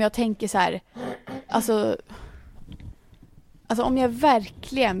dödsångest om jag tänker så här. Alltså om jag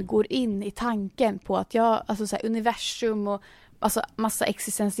verkligen går in i tanken på att alltså så här, universum och alltså massa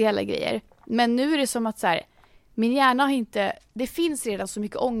existentiella grejer. Men nu är det som att så här, min hjärna har inte, det finns redan så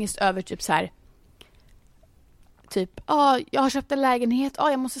mycket ångest över typ så här, typ, jag har köpt en lägenhet,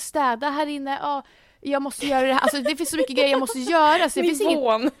 jag måste städa här inne, jag måste göra det här. Alltså det finns så mycket grejer jag måste göra så det finns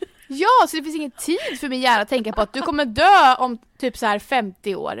så det finns ingen tid för min hjärna att tänka på att du kommer dö om typ så här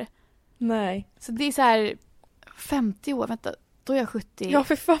 50 år. Nej. Så det är så här, 50 år, vänta. Då är jag 70. Ja,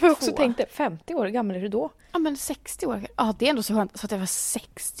 för fan, jag också tänkte 50 år gammal är du då? Ja, men 60 år. Ja, det är ändå så skönt så att jag var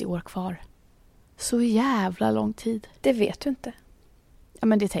 60 år kvar. Så jävla lång tid. Det vet du inte. Ja,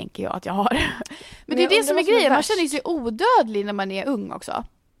 men det tänker jag att jag har. Men det är det som är grejen. Man känner sig odödlig när man är ung också.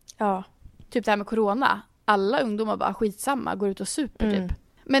 Ja. Typ det här med corona. Alla ungdomar bara skitsamma, går ut och super typ.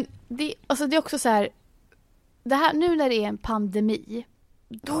 Men det är också så här. Det här, nu när det är en pandemi.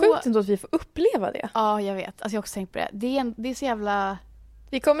 Sjukt ändå att vi får uppleva det. Ja, jag vet. Alltså jag har också tänkt på det. Det är så jävla...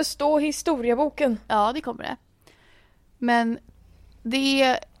 Vi kommer stå i historieboken. Ja, det kommer det. Men det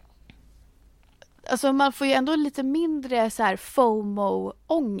är... Alltså man får ju ändå lite mindre så här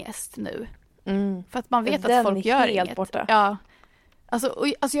FOMO-ångest nu. För att man vet att folk gör inget. Borta. Ja.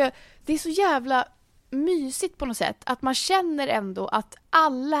 Alltså det är så jävla mysigt på något sätt. Att man känner ändå att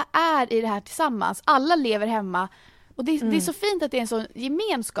alla är i det här tillsammans. Alla lever hemma. Och det är så fint att det är en sån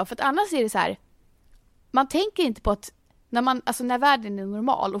gemenskap. För att annars är det så här. Man tänker inte på att när världen är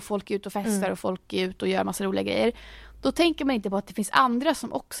normal och folk är ute och festar och folk är ute och gör massa roliga grejer. Då tänker man inte på att det finns andra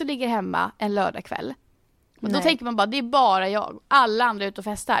som också ligger hemma en lördagkväll. Och då tänker man bara, det är bara jag. Alla andra är ute och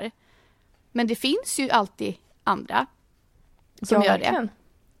festar. Men det finns ju alltid andra som gör det.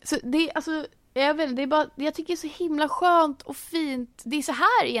 Så det, alltså, jag tycker det är så himla skönt och fint. Det är så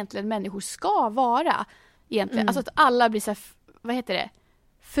här egentligen människor ska vara. Egentligen. Alltså att alla blir så här, vad heter det?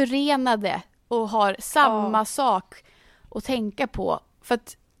 Förenade och har samma sak att tänka på. För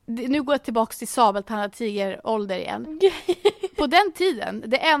att nu går jag tillbaka till sabeltandad tigerålder igen. På den tiden,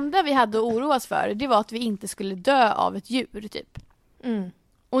 det enda vi hade att oroa oss för, det var att vi inte skulle dö av ett djur typ.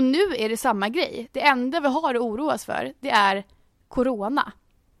 Och nu är det samma grej. Det enda vi har att oroa oss för, det är corona.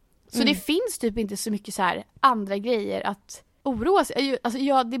 Så det finns typ inte så mycket så här andra grejer att oroa sig.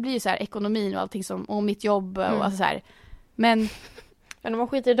 Alltså det blir ju så här ekonomin och allting och mitt jobb och alltså så här. Men om man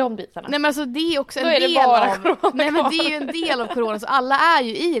skiter i de bitarna. Nej, men alltså det är också då en är del det bara av corona. Nej, men det är ju en del av corona, så alla är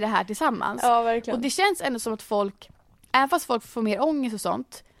ju i det här tillsammans. Ja, verkligen. Och det känns ändå som att folk, även fast folk får mer ångest och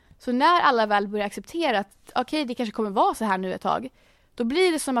sånt, så när alla väl börjar acceptera att okej, det kanske kommer vara så här nu ett tag, då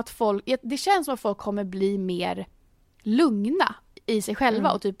blir det som att det känns som att folk kommer bli mer lugna i sig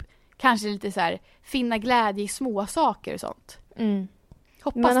själva och typ kanske lite så här finna glädje i små saker och sånt.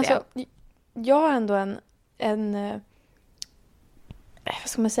 Hoppas men det. Alltså, jag har ändå en vad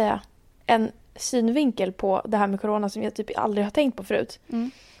ska man säga, en synvinkel på det här med corona som jag typ aldrig har tänkt på förut.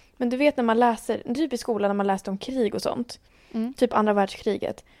 Men du vet när man läser, typ i skolan när man läste om krig och sånt, typ andra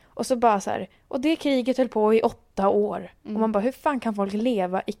världskriget, och så bara så här, och det kriget höll på i 8 år. Och man bara, hur fan kan folk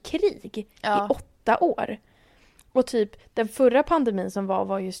leva i krig i 8 år? Och typ den förra pandemin som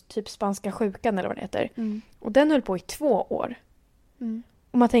var just typ spanska sjukan eller vad det heter. Och den höll på i 2 år.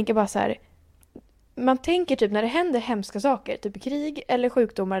 Och man tänker bara så här, man tänker typ när det händer hemska saker, typ krig eller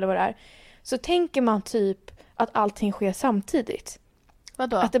sjukdomar eller vad det är, så tänker man typ att allting sker samtidigt.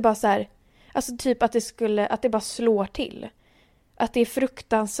 Vadå? Att det bara så här, alltså typ att det bara slår till. Att det är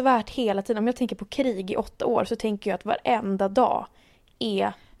fruktansvärt hela tiden. Om jag tänker på krig i 8 år så tänker jag att varenda dag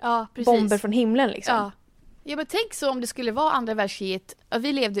är bomber från himlen liksom. Ja, men tänk så om det skulle vara andra världskriget,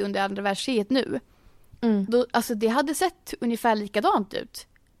 vi levde under andra världskriget nu. Då, alltså det hade sett ungefär likadant ut.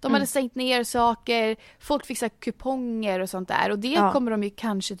 De hade stängt ner saker, folk fick så här kuponger och sånt där. Och det kommer de ju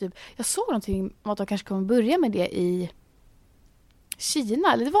kanske typ... Jag såg någonting om att de kanske kommer börja med det i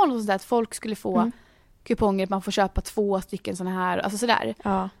Kina. Eller det var något sånt där att folk skulle få kuponger, att man får köpa 2 stycken såna här. Alltså sådär.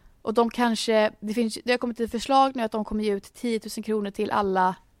 Ja. Och de kanske... Det har kommit ett förslag nu att de kommer ge ut 10 000 kronor till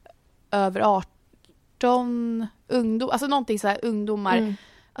alla över 18 ungdomar. Alltså någonting så här ungdomar.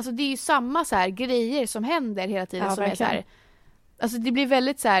 Alltså det är ju samma så här grejer som händer hela tiden som verkligen. är så här... Alltså det blir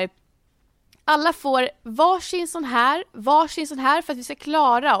väldigt så här, alla får varsin sån här för att vi ska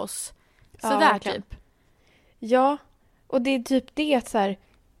klara oss. Så där typ. Ja, och det är typ det så här,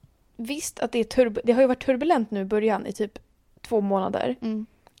 visst att det har ju varit turbulent nu i början i typ 2 månader.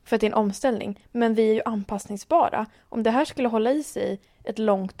 För att det är en omställning, men vi är ju anpassningsbara. Om det här skulle hålla i sig ett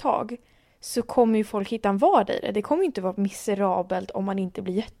långt tag så kommer ju folk hitta en vardag i det. Det kommer ju inte vara miserabelt om man inte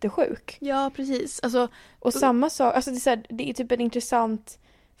blir jättesjuk. Ja, precis. Alltså, och samma sak, alltså det är typ en intressant...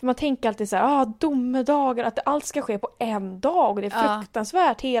 För man tänker alltid så här, domedagar, att allt ska ske på en dag. Och det är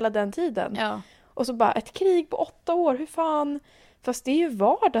fruktansvärt hela den tiden. Ja. Och så bara, ett krig på 8 år, hur fan? Fast det är ju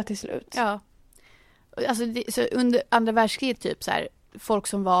vardag till slut. Ja. Alltså, så under andra världskriget typ så här, folk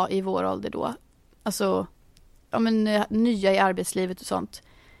som var i vår ålder då, alltså nya i arbetslivet och sånt.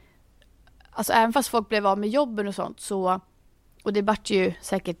 Alltså även fast folk blev av med jobben och sånt så, och det vart ju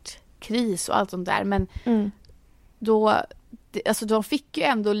säkert kris och allt sånt där, men då, alltså de fick ju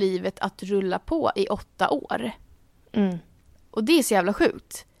ändå livet att rulla på i 8 år. Och det är så jävla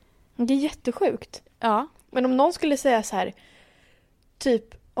sjukt. Det är jättesjukt. Ja. Men om någon skulle säga så här,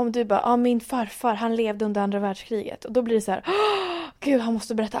 typ om du bara, min farfar han levde under andra världskriget. Och då blir det så här, gud han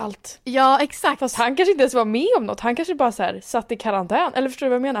måste berätta allt. Ja, exakt. Fast han kanske inte ens var med om något. Han kanske bara så här, satt i karantän. Eller förstår du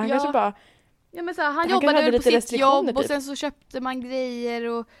vad jag menar? Han kanske bara... Ja, men så här, han jobbade väl på sitt jobb typ. Och sen så köpte man grejer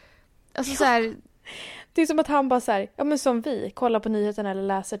och... Alltså så här... Det är som att han bara så här, ja men som vi, kollar på nyheterna eller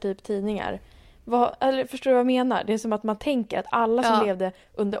läser typ tidningar. Eller förstår du vad jag menar? Det är som att man tänker att alla som levde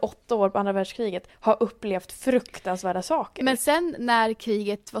under 8 år på andra världskriget har upplevt fruktansvärda saker. Men sen när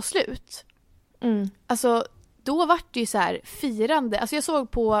kriget var slut, alltså då var det ju så här firande. Alltså jag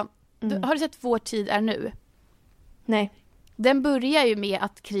såg på, har du sett Vår tid är nu? Nej. Den börjar ju med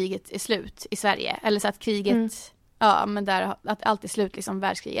att kriget är slut i Sverige. Eller så att kriget, men där, att allt är slut liksom,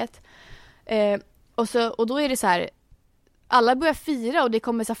 världskriget. Och då är det så här, alla börjar fira och det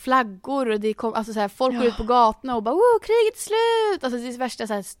kommer så här flaggor och det kommer, alltså så här, folk går ut på gatorna och bara wow, kriget är slut. Alltså det är värsta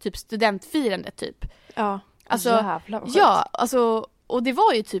så här, typ studentfirande typ. Ja. Alltså alltså, och det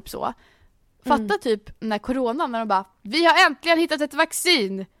var ju typ så. Fatta typ när coronan, när de bara, vi har äntligen hittat ett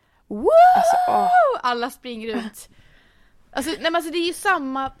vaccin. Woo! Alltså, alla springer ut. Alltså, nej, men alltså det är ju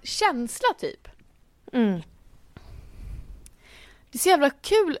samma känsla typ. Det är så jävla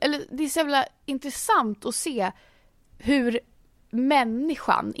kul, eller det är så jävla intressant att se hur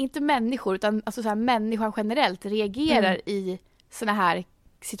människan, inte människor utan alltså så här, människan generellt reagerar i såna här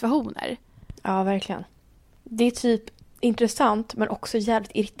situationer. Ja, verkligen. Det är typ intressant men också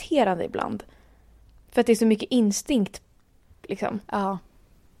jävligt irriterande ibland. För att det är så mycket instinkt liksom. Ja.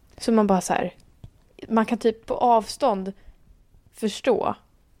 Så man bara så här, man kan typ på avstånd förstå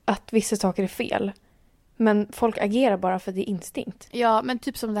att vissa saker är fel. Men folk agerar bara för att det är instinkt. Ja, men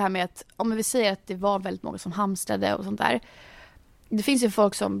typ som det här med att om vi säger att det var väldigt många som hamstrade och sånt där. Det finns ju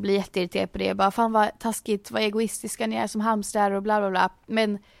folk som blir jätteirriterade på det. Bara fan vad taskigt, vad egoistiska ni är som hamstrar och bla bla bla.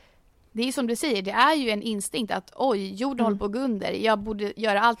 Men det är ju som du säger, det är ju en instinkt att oj, jorden håller på att gå under. Jag borde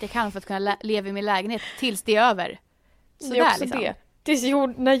göra allt jag kan för att kunna leva i min lägenhet tills det är över. Så det är också liksom. Det. Tills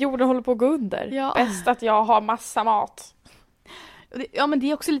när jorden håller på att gå under. Ja. Bäst att jag har massa mat. Ja, men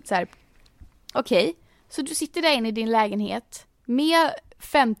det är också lite så här. Okej. Så du sitter där inne i din lägenhet med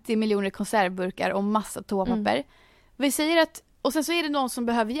 50 miljoner konservburkar och massa toapapper. Vi säger att, och sen så är det någon som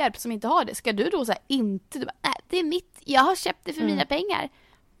behöver hjälp som inte har det. Ska du då säga inte, du bara, det är mitt, jag har köpt det för mina pengar.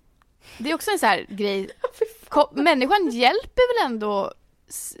 Det är också en så här grej. Människan hjälper väl ändå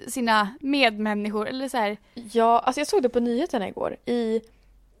sina medmänniskor eller så här. Ja, alltså jag såg det på nyheterna igår.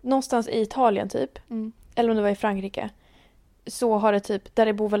 Någonstans i Italien typ. Eller om det var i Frankrike. Så har det typ, där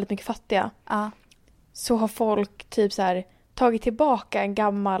det bor väldigt mycket fattiga. Så har folk typ så här tagit tillbaka en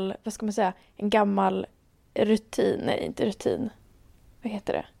gammal, vad ska man säga, en gammal rutin, nej inte rutin, vad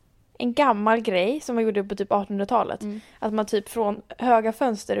heter det? En gammal grej som man gjorde på typ 1800-talet. Att man typ från höga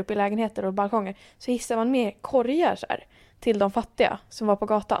fönster upp i lägenheter och balkonger så hissar man med korgar så här till de fattiga som var på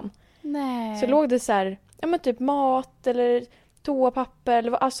gatan. Nej. Så låg det så här, ja men typ mat eller toapapper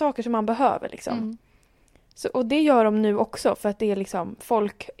eller alla saker som man behöver liksom. Så, och det gör de nu också för att det är liksom,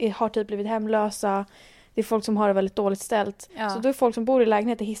 folk har typ blivit hemlösa. Det är folk som har det väldigt dåligt ställt. Ja. Så då är folk som bor i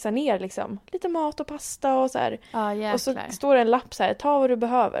lägenheter hissar ner liksom lite mat och pasta och så här. Ja, och så står det en lapp så här, ta vad du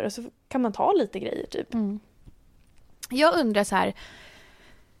behöver. Och så kan man ta lite grejer typ. Jag undrar så här,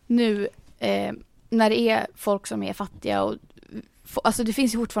 nu när det är folk som är fattiga och alltså det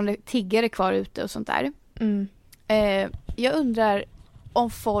finns ju fortfarande tiggare kvar ute och sånt där. Jag undrar om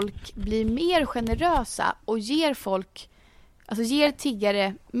folk blir mer generösa och ger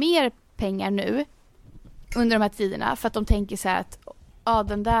tiggare mer pengar nu under de här tiderna för att de tänker så här att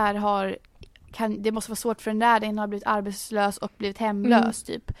den där det måste vara svårt för den har blivit arbetslös och blivit hemlös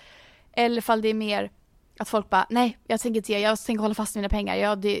typ. Eller fall det är mer att folk bara, nej, jag tänker hålla fast mina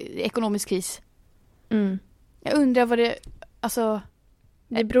pengar. Det är ekonomisk kris. Jag undrar vad det, alltså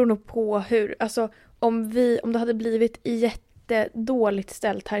det beror nog på hur, alltså om det hade blivit jättedåligt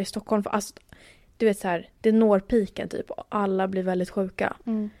ställt här i Stockholm, för alltså, du vet så här, det når piken typ och alla blir väldigt sjuka.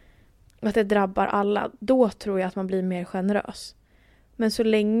 Att det drabbar alla, då tror jag att man blir mer generös. Men så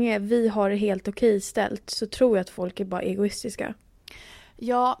länge vi har det helt okej ställt så tror jag att folk är bara egoistiska.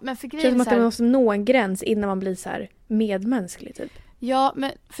 Ja, men för grejen är som att man måste nå en gräns innan man blir så här medmänsklig typ. Ja,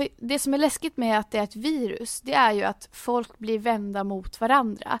 men för det som är läskigt med att det är ett virus, det är ju att folk blir vända mot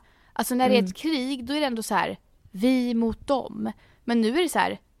varandra. Alltså när det är ett krig, då är det ändå så här, vi mot dem. Men nu är det så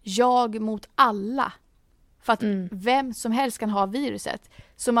här, jag mot alla. För att vem som helst kan ha viruset.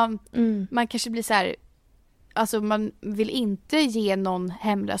 Så man kanske blir så här, alltså man vill inte ge någon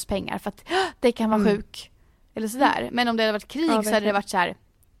hemlös pengar för att det kan vara sjuk. Eller sådär. Men om det hade varit krig så hade det varit så här,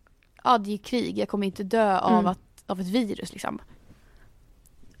 det är krig, jag kommer inte dö av ett virus liksom.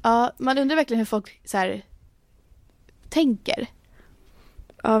 Ja, man undrar verkligen hur folk så här tänker.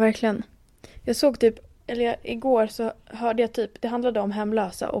 Ja, verkligen. Jag såg igår så hörde jag det handlade om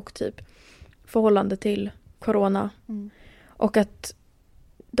hemlösa och typ förhållande till corona. Och att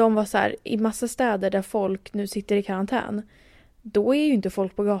de var så här, i massa städer där folk nu sitter i karantän, då är ju inte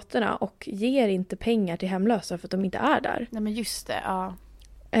folk på gatorna och ger inte pengar till hemlösa för att de inte är där. Nej, men just det, ja.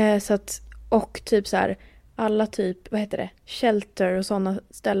 Så att, och typ så här, alla typ, vad heter det, shelter och sådana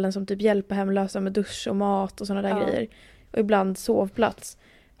ställen som typ hjälper hemlösa med dusch och mat och sådana där grejer. Och ibland sovplats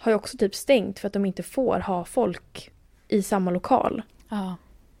har ju också typ stängt för att de inte får ha folk i samma lokal. Ja.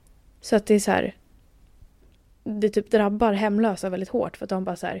 Så att det är så här, det typ drabbar hemlösa väldigt hårt för att de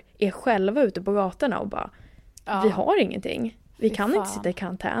bara så här är själva ute på gatorna och bara vi har ingenting. Vi kan inte sitta i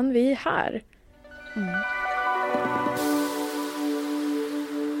karantän, vi är här.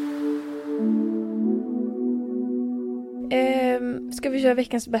 Ska vi köra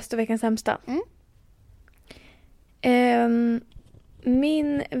veckans bästa och veckans sämsta?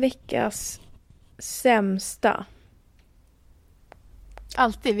 Min veckas sämsta.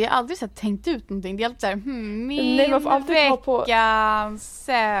 Alltid, vi har aldrig så tänkt ut någonting. Det är alltid så här, min Nej, man får alltid veckans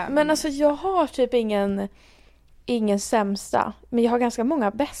sämsta. Men alltså jag har typ ingen sämsta. Men jag har ganska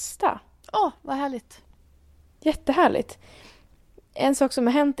många bästa. Vad härligt. Jättehärligt. En sak som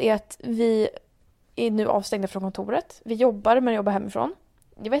har hänt är att vi är nu avstängda från kontoret. Vi jobbar hemifrån.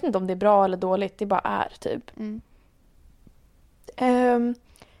 Jag vet inte om det är bra eller dåligt. Det bara är typ.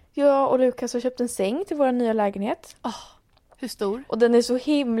 Jag och Lukas har köpt en säng till vår nya lägenhet. Hur stor? Och den är så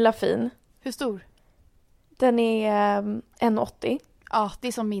himla fin. Hur stor? Den är 1,80. Ja, det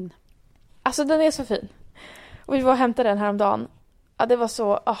är som min. Alltså den är så fin. Och vi var och hämtade den häromdagen. Ja, det var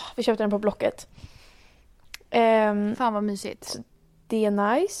så... vi köpte den på Blocket. Fan vad mysigt. Det är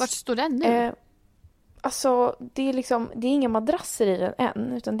nice. Vart står den nu? Alltså, det är inga madrasser i den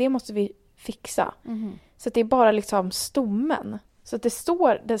än. Utan det måste vi fixa. Så att det är bara liksom stommen. Så att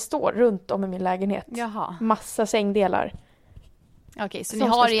det står runt om i min lägenhet. Jaha. Massa sängdelar. Okej, så ni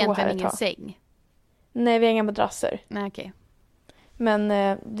har egentligen ingen säng? Nej, vi har inga madrasser. Nej, okej. Men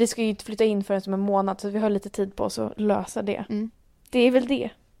vi ska ju inte flytta in förrän om en månad. Så vi har lite tid på oss att lösa det. Det är väl det.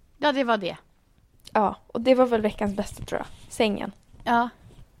 Ja, det var det. Ja, och det var väl veckans bästa tror jag. Sängen. Ja.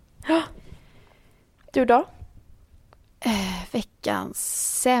 Du då? Veckans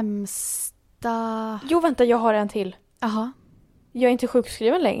sämsta... Jo, vänta, jag har en till. Jaha. Jag är inte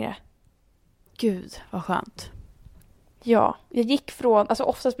sjukskriven längre. Gud, vad skönt. Ja, jag gick från... Alltså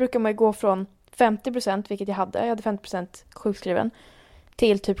oftast brukar man gå från 50%, vilket jag hade. Jag hade 50% sjukskriven.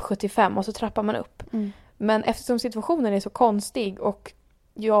 Till typ 75% och så trappar man upp. Men eftersom situationen är så konstig och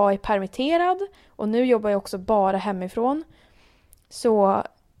jag är permitterad och nu jobbar jag också bara hemifrån, så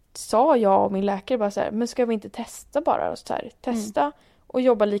sa jag och min läkare bara så här, men ska vi inte testa bara? Så här, testa och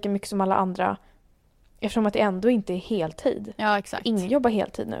jobba lika mycket som alla andra, eftersom att det ändå inte är heltid. Ja, exakt. Ingen jobbar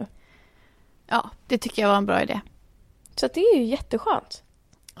heltid nu. Ja, det tycker jag var en bra idé. Så att det är ju jätteskönt.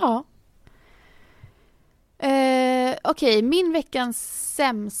 Ja. Okej, min veckans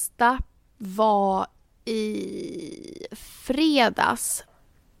sämsta var i fredags.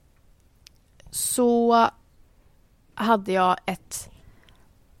 Så hade jag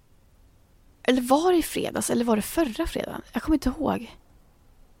eller var det i fredags eller var det förra fredagen? Jag kommer inte ihåg.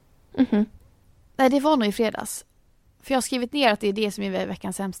 Nej, det var nog i fredags. För jag har skrivit ner att det är det som är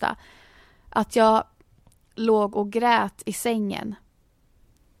veckans sämsta. Att jag låg och grät i sängen.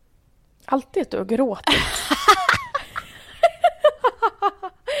 Alltid att du har gråtit.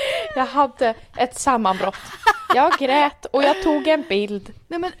 Jag hade ett sammanbrott. Jag grät och jag tog en bild.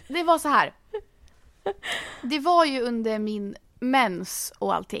 Nej, men det var så här. Det var ju under min mens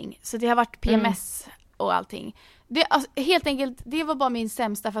och allting. Så det har varit PMS och allting. Det, alltså, helt enkelt, det var bara min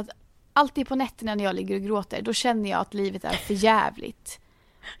sämsta. För att alltid på nätterna när jag ligger och gråter, då känner jag att livet är för jävligt.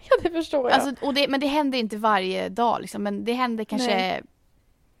 Ja, det förstår jag. Alltså, men det händer inte varje dag liksom. Men det händer kanske...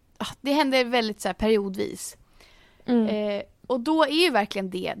 det händer väldigt så här, periodvis. Och då är ju verkligen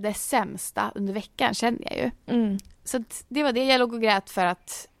det sämsta under veckan, känner jag ju. Så att det var det jag låg och grät för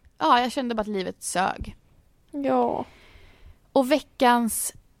att... Ja, jag kände bara att livet sög. Ja. Och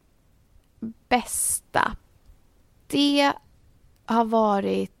veckans bästa, det har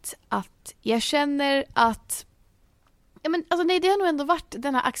varit att jag känner att... Ja, men, alltså, nej, det har nog ändå varit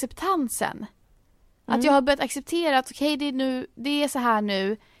den här acceptansen. Att jag har börjat acceptera att okej, det är så här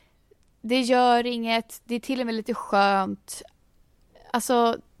nu. Det gör inget. Det är till och med lite skönt.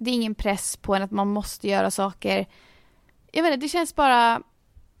 Alltså, det är ingen press på en att man måste göra saker. Jag menar, det känns bara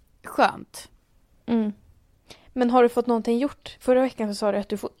skönt. Men har du fått någonting gjort? Förra veckan så sa du att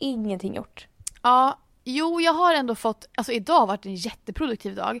du får ingenting gjort. Ja, Jo, jag har ändå fått, alltså idag har varit en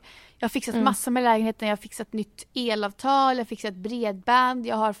jätteproduktiv dag. Jag har fixat massor med lägenheten, jag har fixat nytt elavtal, jag har fixat bredband,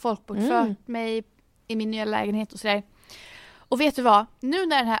 jag har folkbokfört mig i min nya lägenhet och sådär. Och vet du vad? Nu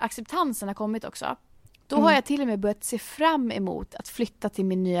när den här acceptansen har kommit också, då har jag till och med börjat se fram emot att flytta till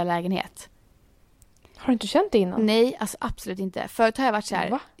min nya lägenhet. Har du inte känt det innan? Nej, alltså absolut inte. Förut har jag varit så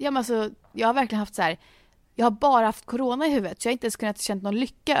här, ja, men alltså, jag har verkligen haft så här, jag har bara haft corona i huvudet så jag har inte ens kunnat känna någon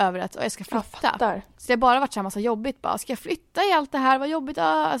lycka över att jag ska flytta. Så det har bara varit så här massa jobbigt. Bara, ska jag flytta i allt det här? Vad jobbigt.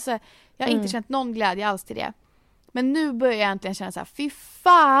 Alltså, jag har inte känt någon glädje alls till det. Men nu börjar jag äntligen känna så här, fy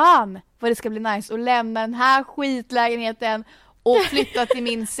fan vad det ska bli nice att lämna den här skitlägenheten och flytta till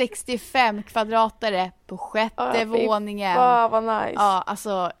min 65 kvadratare på 6:e våningen. Vad nice. Ja,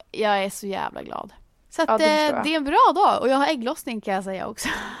 alltså jag är så jävla glad. Så att, det är en bra dag och jag har ägglossning kan jag säga också.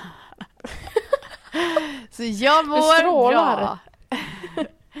 Så jag mår bra.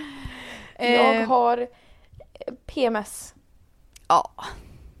 Jag har PMS. Ja.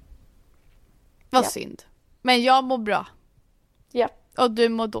 Vad synd. Men jag mår bra. Ja. Och du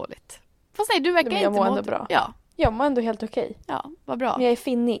mår dåligt. Fast nej, du verkar inte må ändå bra. Ja. Jag mår ändå helt okej. Ja, vad bra. Men jag är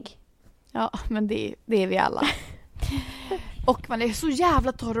finnig. Ja, men det är vi alla. Och man är så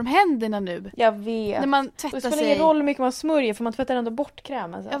jävla torr om händerna nu. Jag vet. När man tvättar sig. Det spelar ingen roll hur mycket man smörjer för man tvättar ändå bort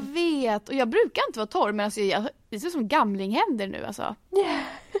krämen sen. Jag vet. Och jag brukar inte vara torr men alltså, det ser ut som gamlinghänder nu alltså.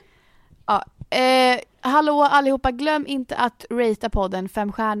 Ja. Hallå allihopa, glöm inte att ratea podden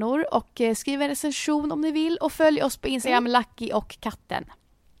 5 stjärnor och skriv en recension om ni vill och följ oss på Instagram Lucky och katten.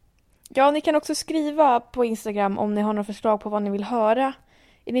 Ja, ni kan också skriva på Instagram om ni har några förslag på vad ni vill höra.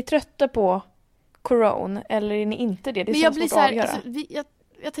 Är ni trötta på corona eller är ni inte det? Det är men jag så blir svårt så att här, avgöra. alltså,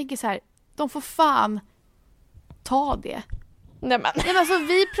 jag tänker så här, de får fan ta det. Nej men alltså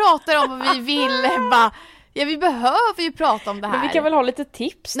vi pratar om vad vi vill bara. Ja, vi behöver ju prata om det här. Men vi kan väl ha lite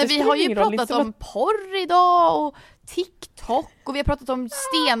tips. Nej, vi har ju pratat om porr idag och TikTok och vi har pratat om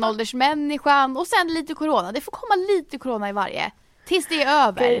stenåldersmänniskan och sen lite corona. Det får komma lite corona i varje. Tills det är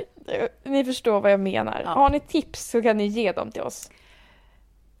över. Okej, ni förstår vad jag menar. Ja. Har ni tips så kan ni ge dem till oss.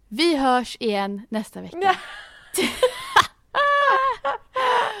 Vi hörs igen nästa vecka. Ja.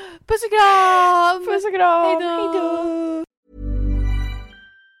 Puss och kram! Puss och kram! Hejdå!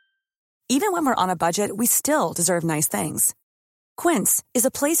 Even when we're on a budget, we still deserve nice things. Quince is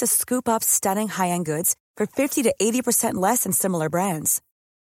a place to scoop up stunning high-end goods for 50 to 80% less than similar brands.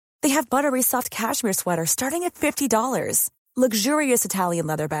 They have buttery soft cashmere sweaters starting at $50, luxurious Italian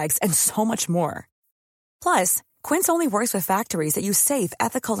leather bags, and so much more. Plus, Quince only works with factories that use safe,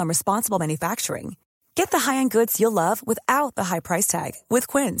 ethical, and responsible manufacturing. Get the high-end goods you'll love without the high price tag with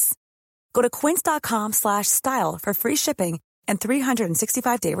Quince. Go to quince.com/style for free shipping and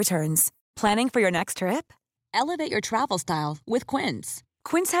 365-day returns. Planning for your next trip? Elevate your travel style with Quince.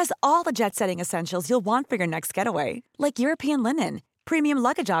 Quince has all the jet-setting essentials you'll want for your next getaway, like European linen, premium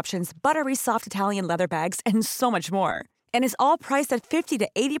luggage options, buttery soft Italian leather bags, and so much more. And is all priced at 50 to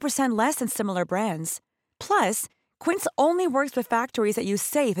 80% less than similar brands. Plus, Quince only works with factories that use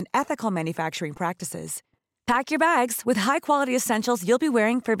safe and ethical manufacturing practices. Pack your bags with high-quality essentials you'll be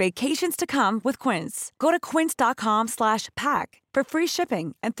wearing for vacations to come with Quince. Go to quince.com/pack for free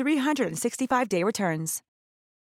shipping and 365-day returns.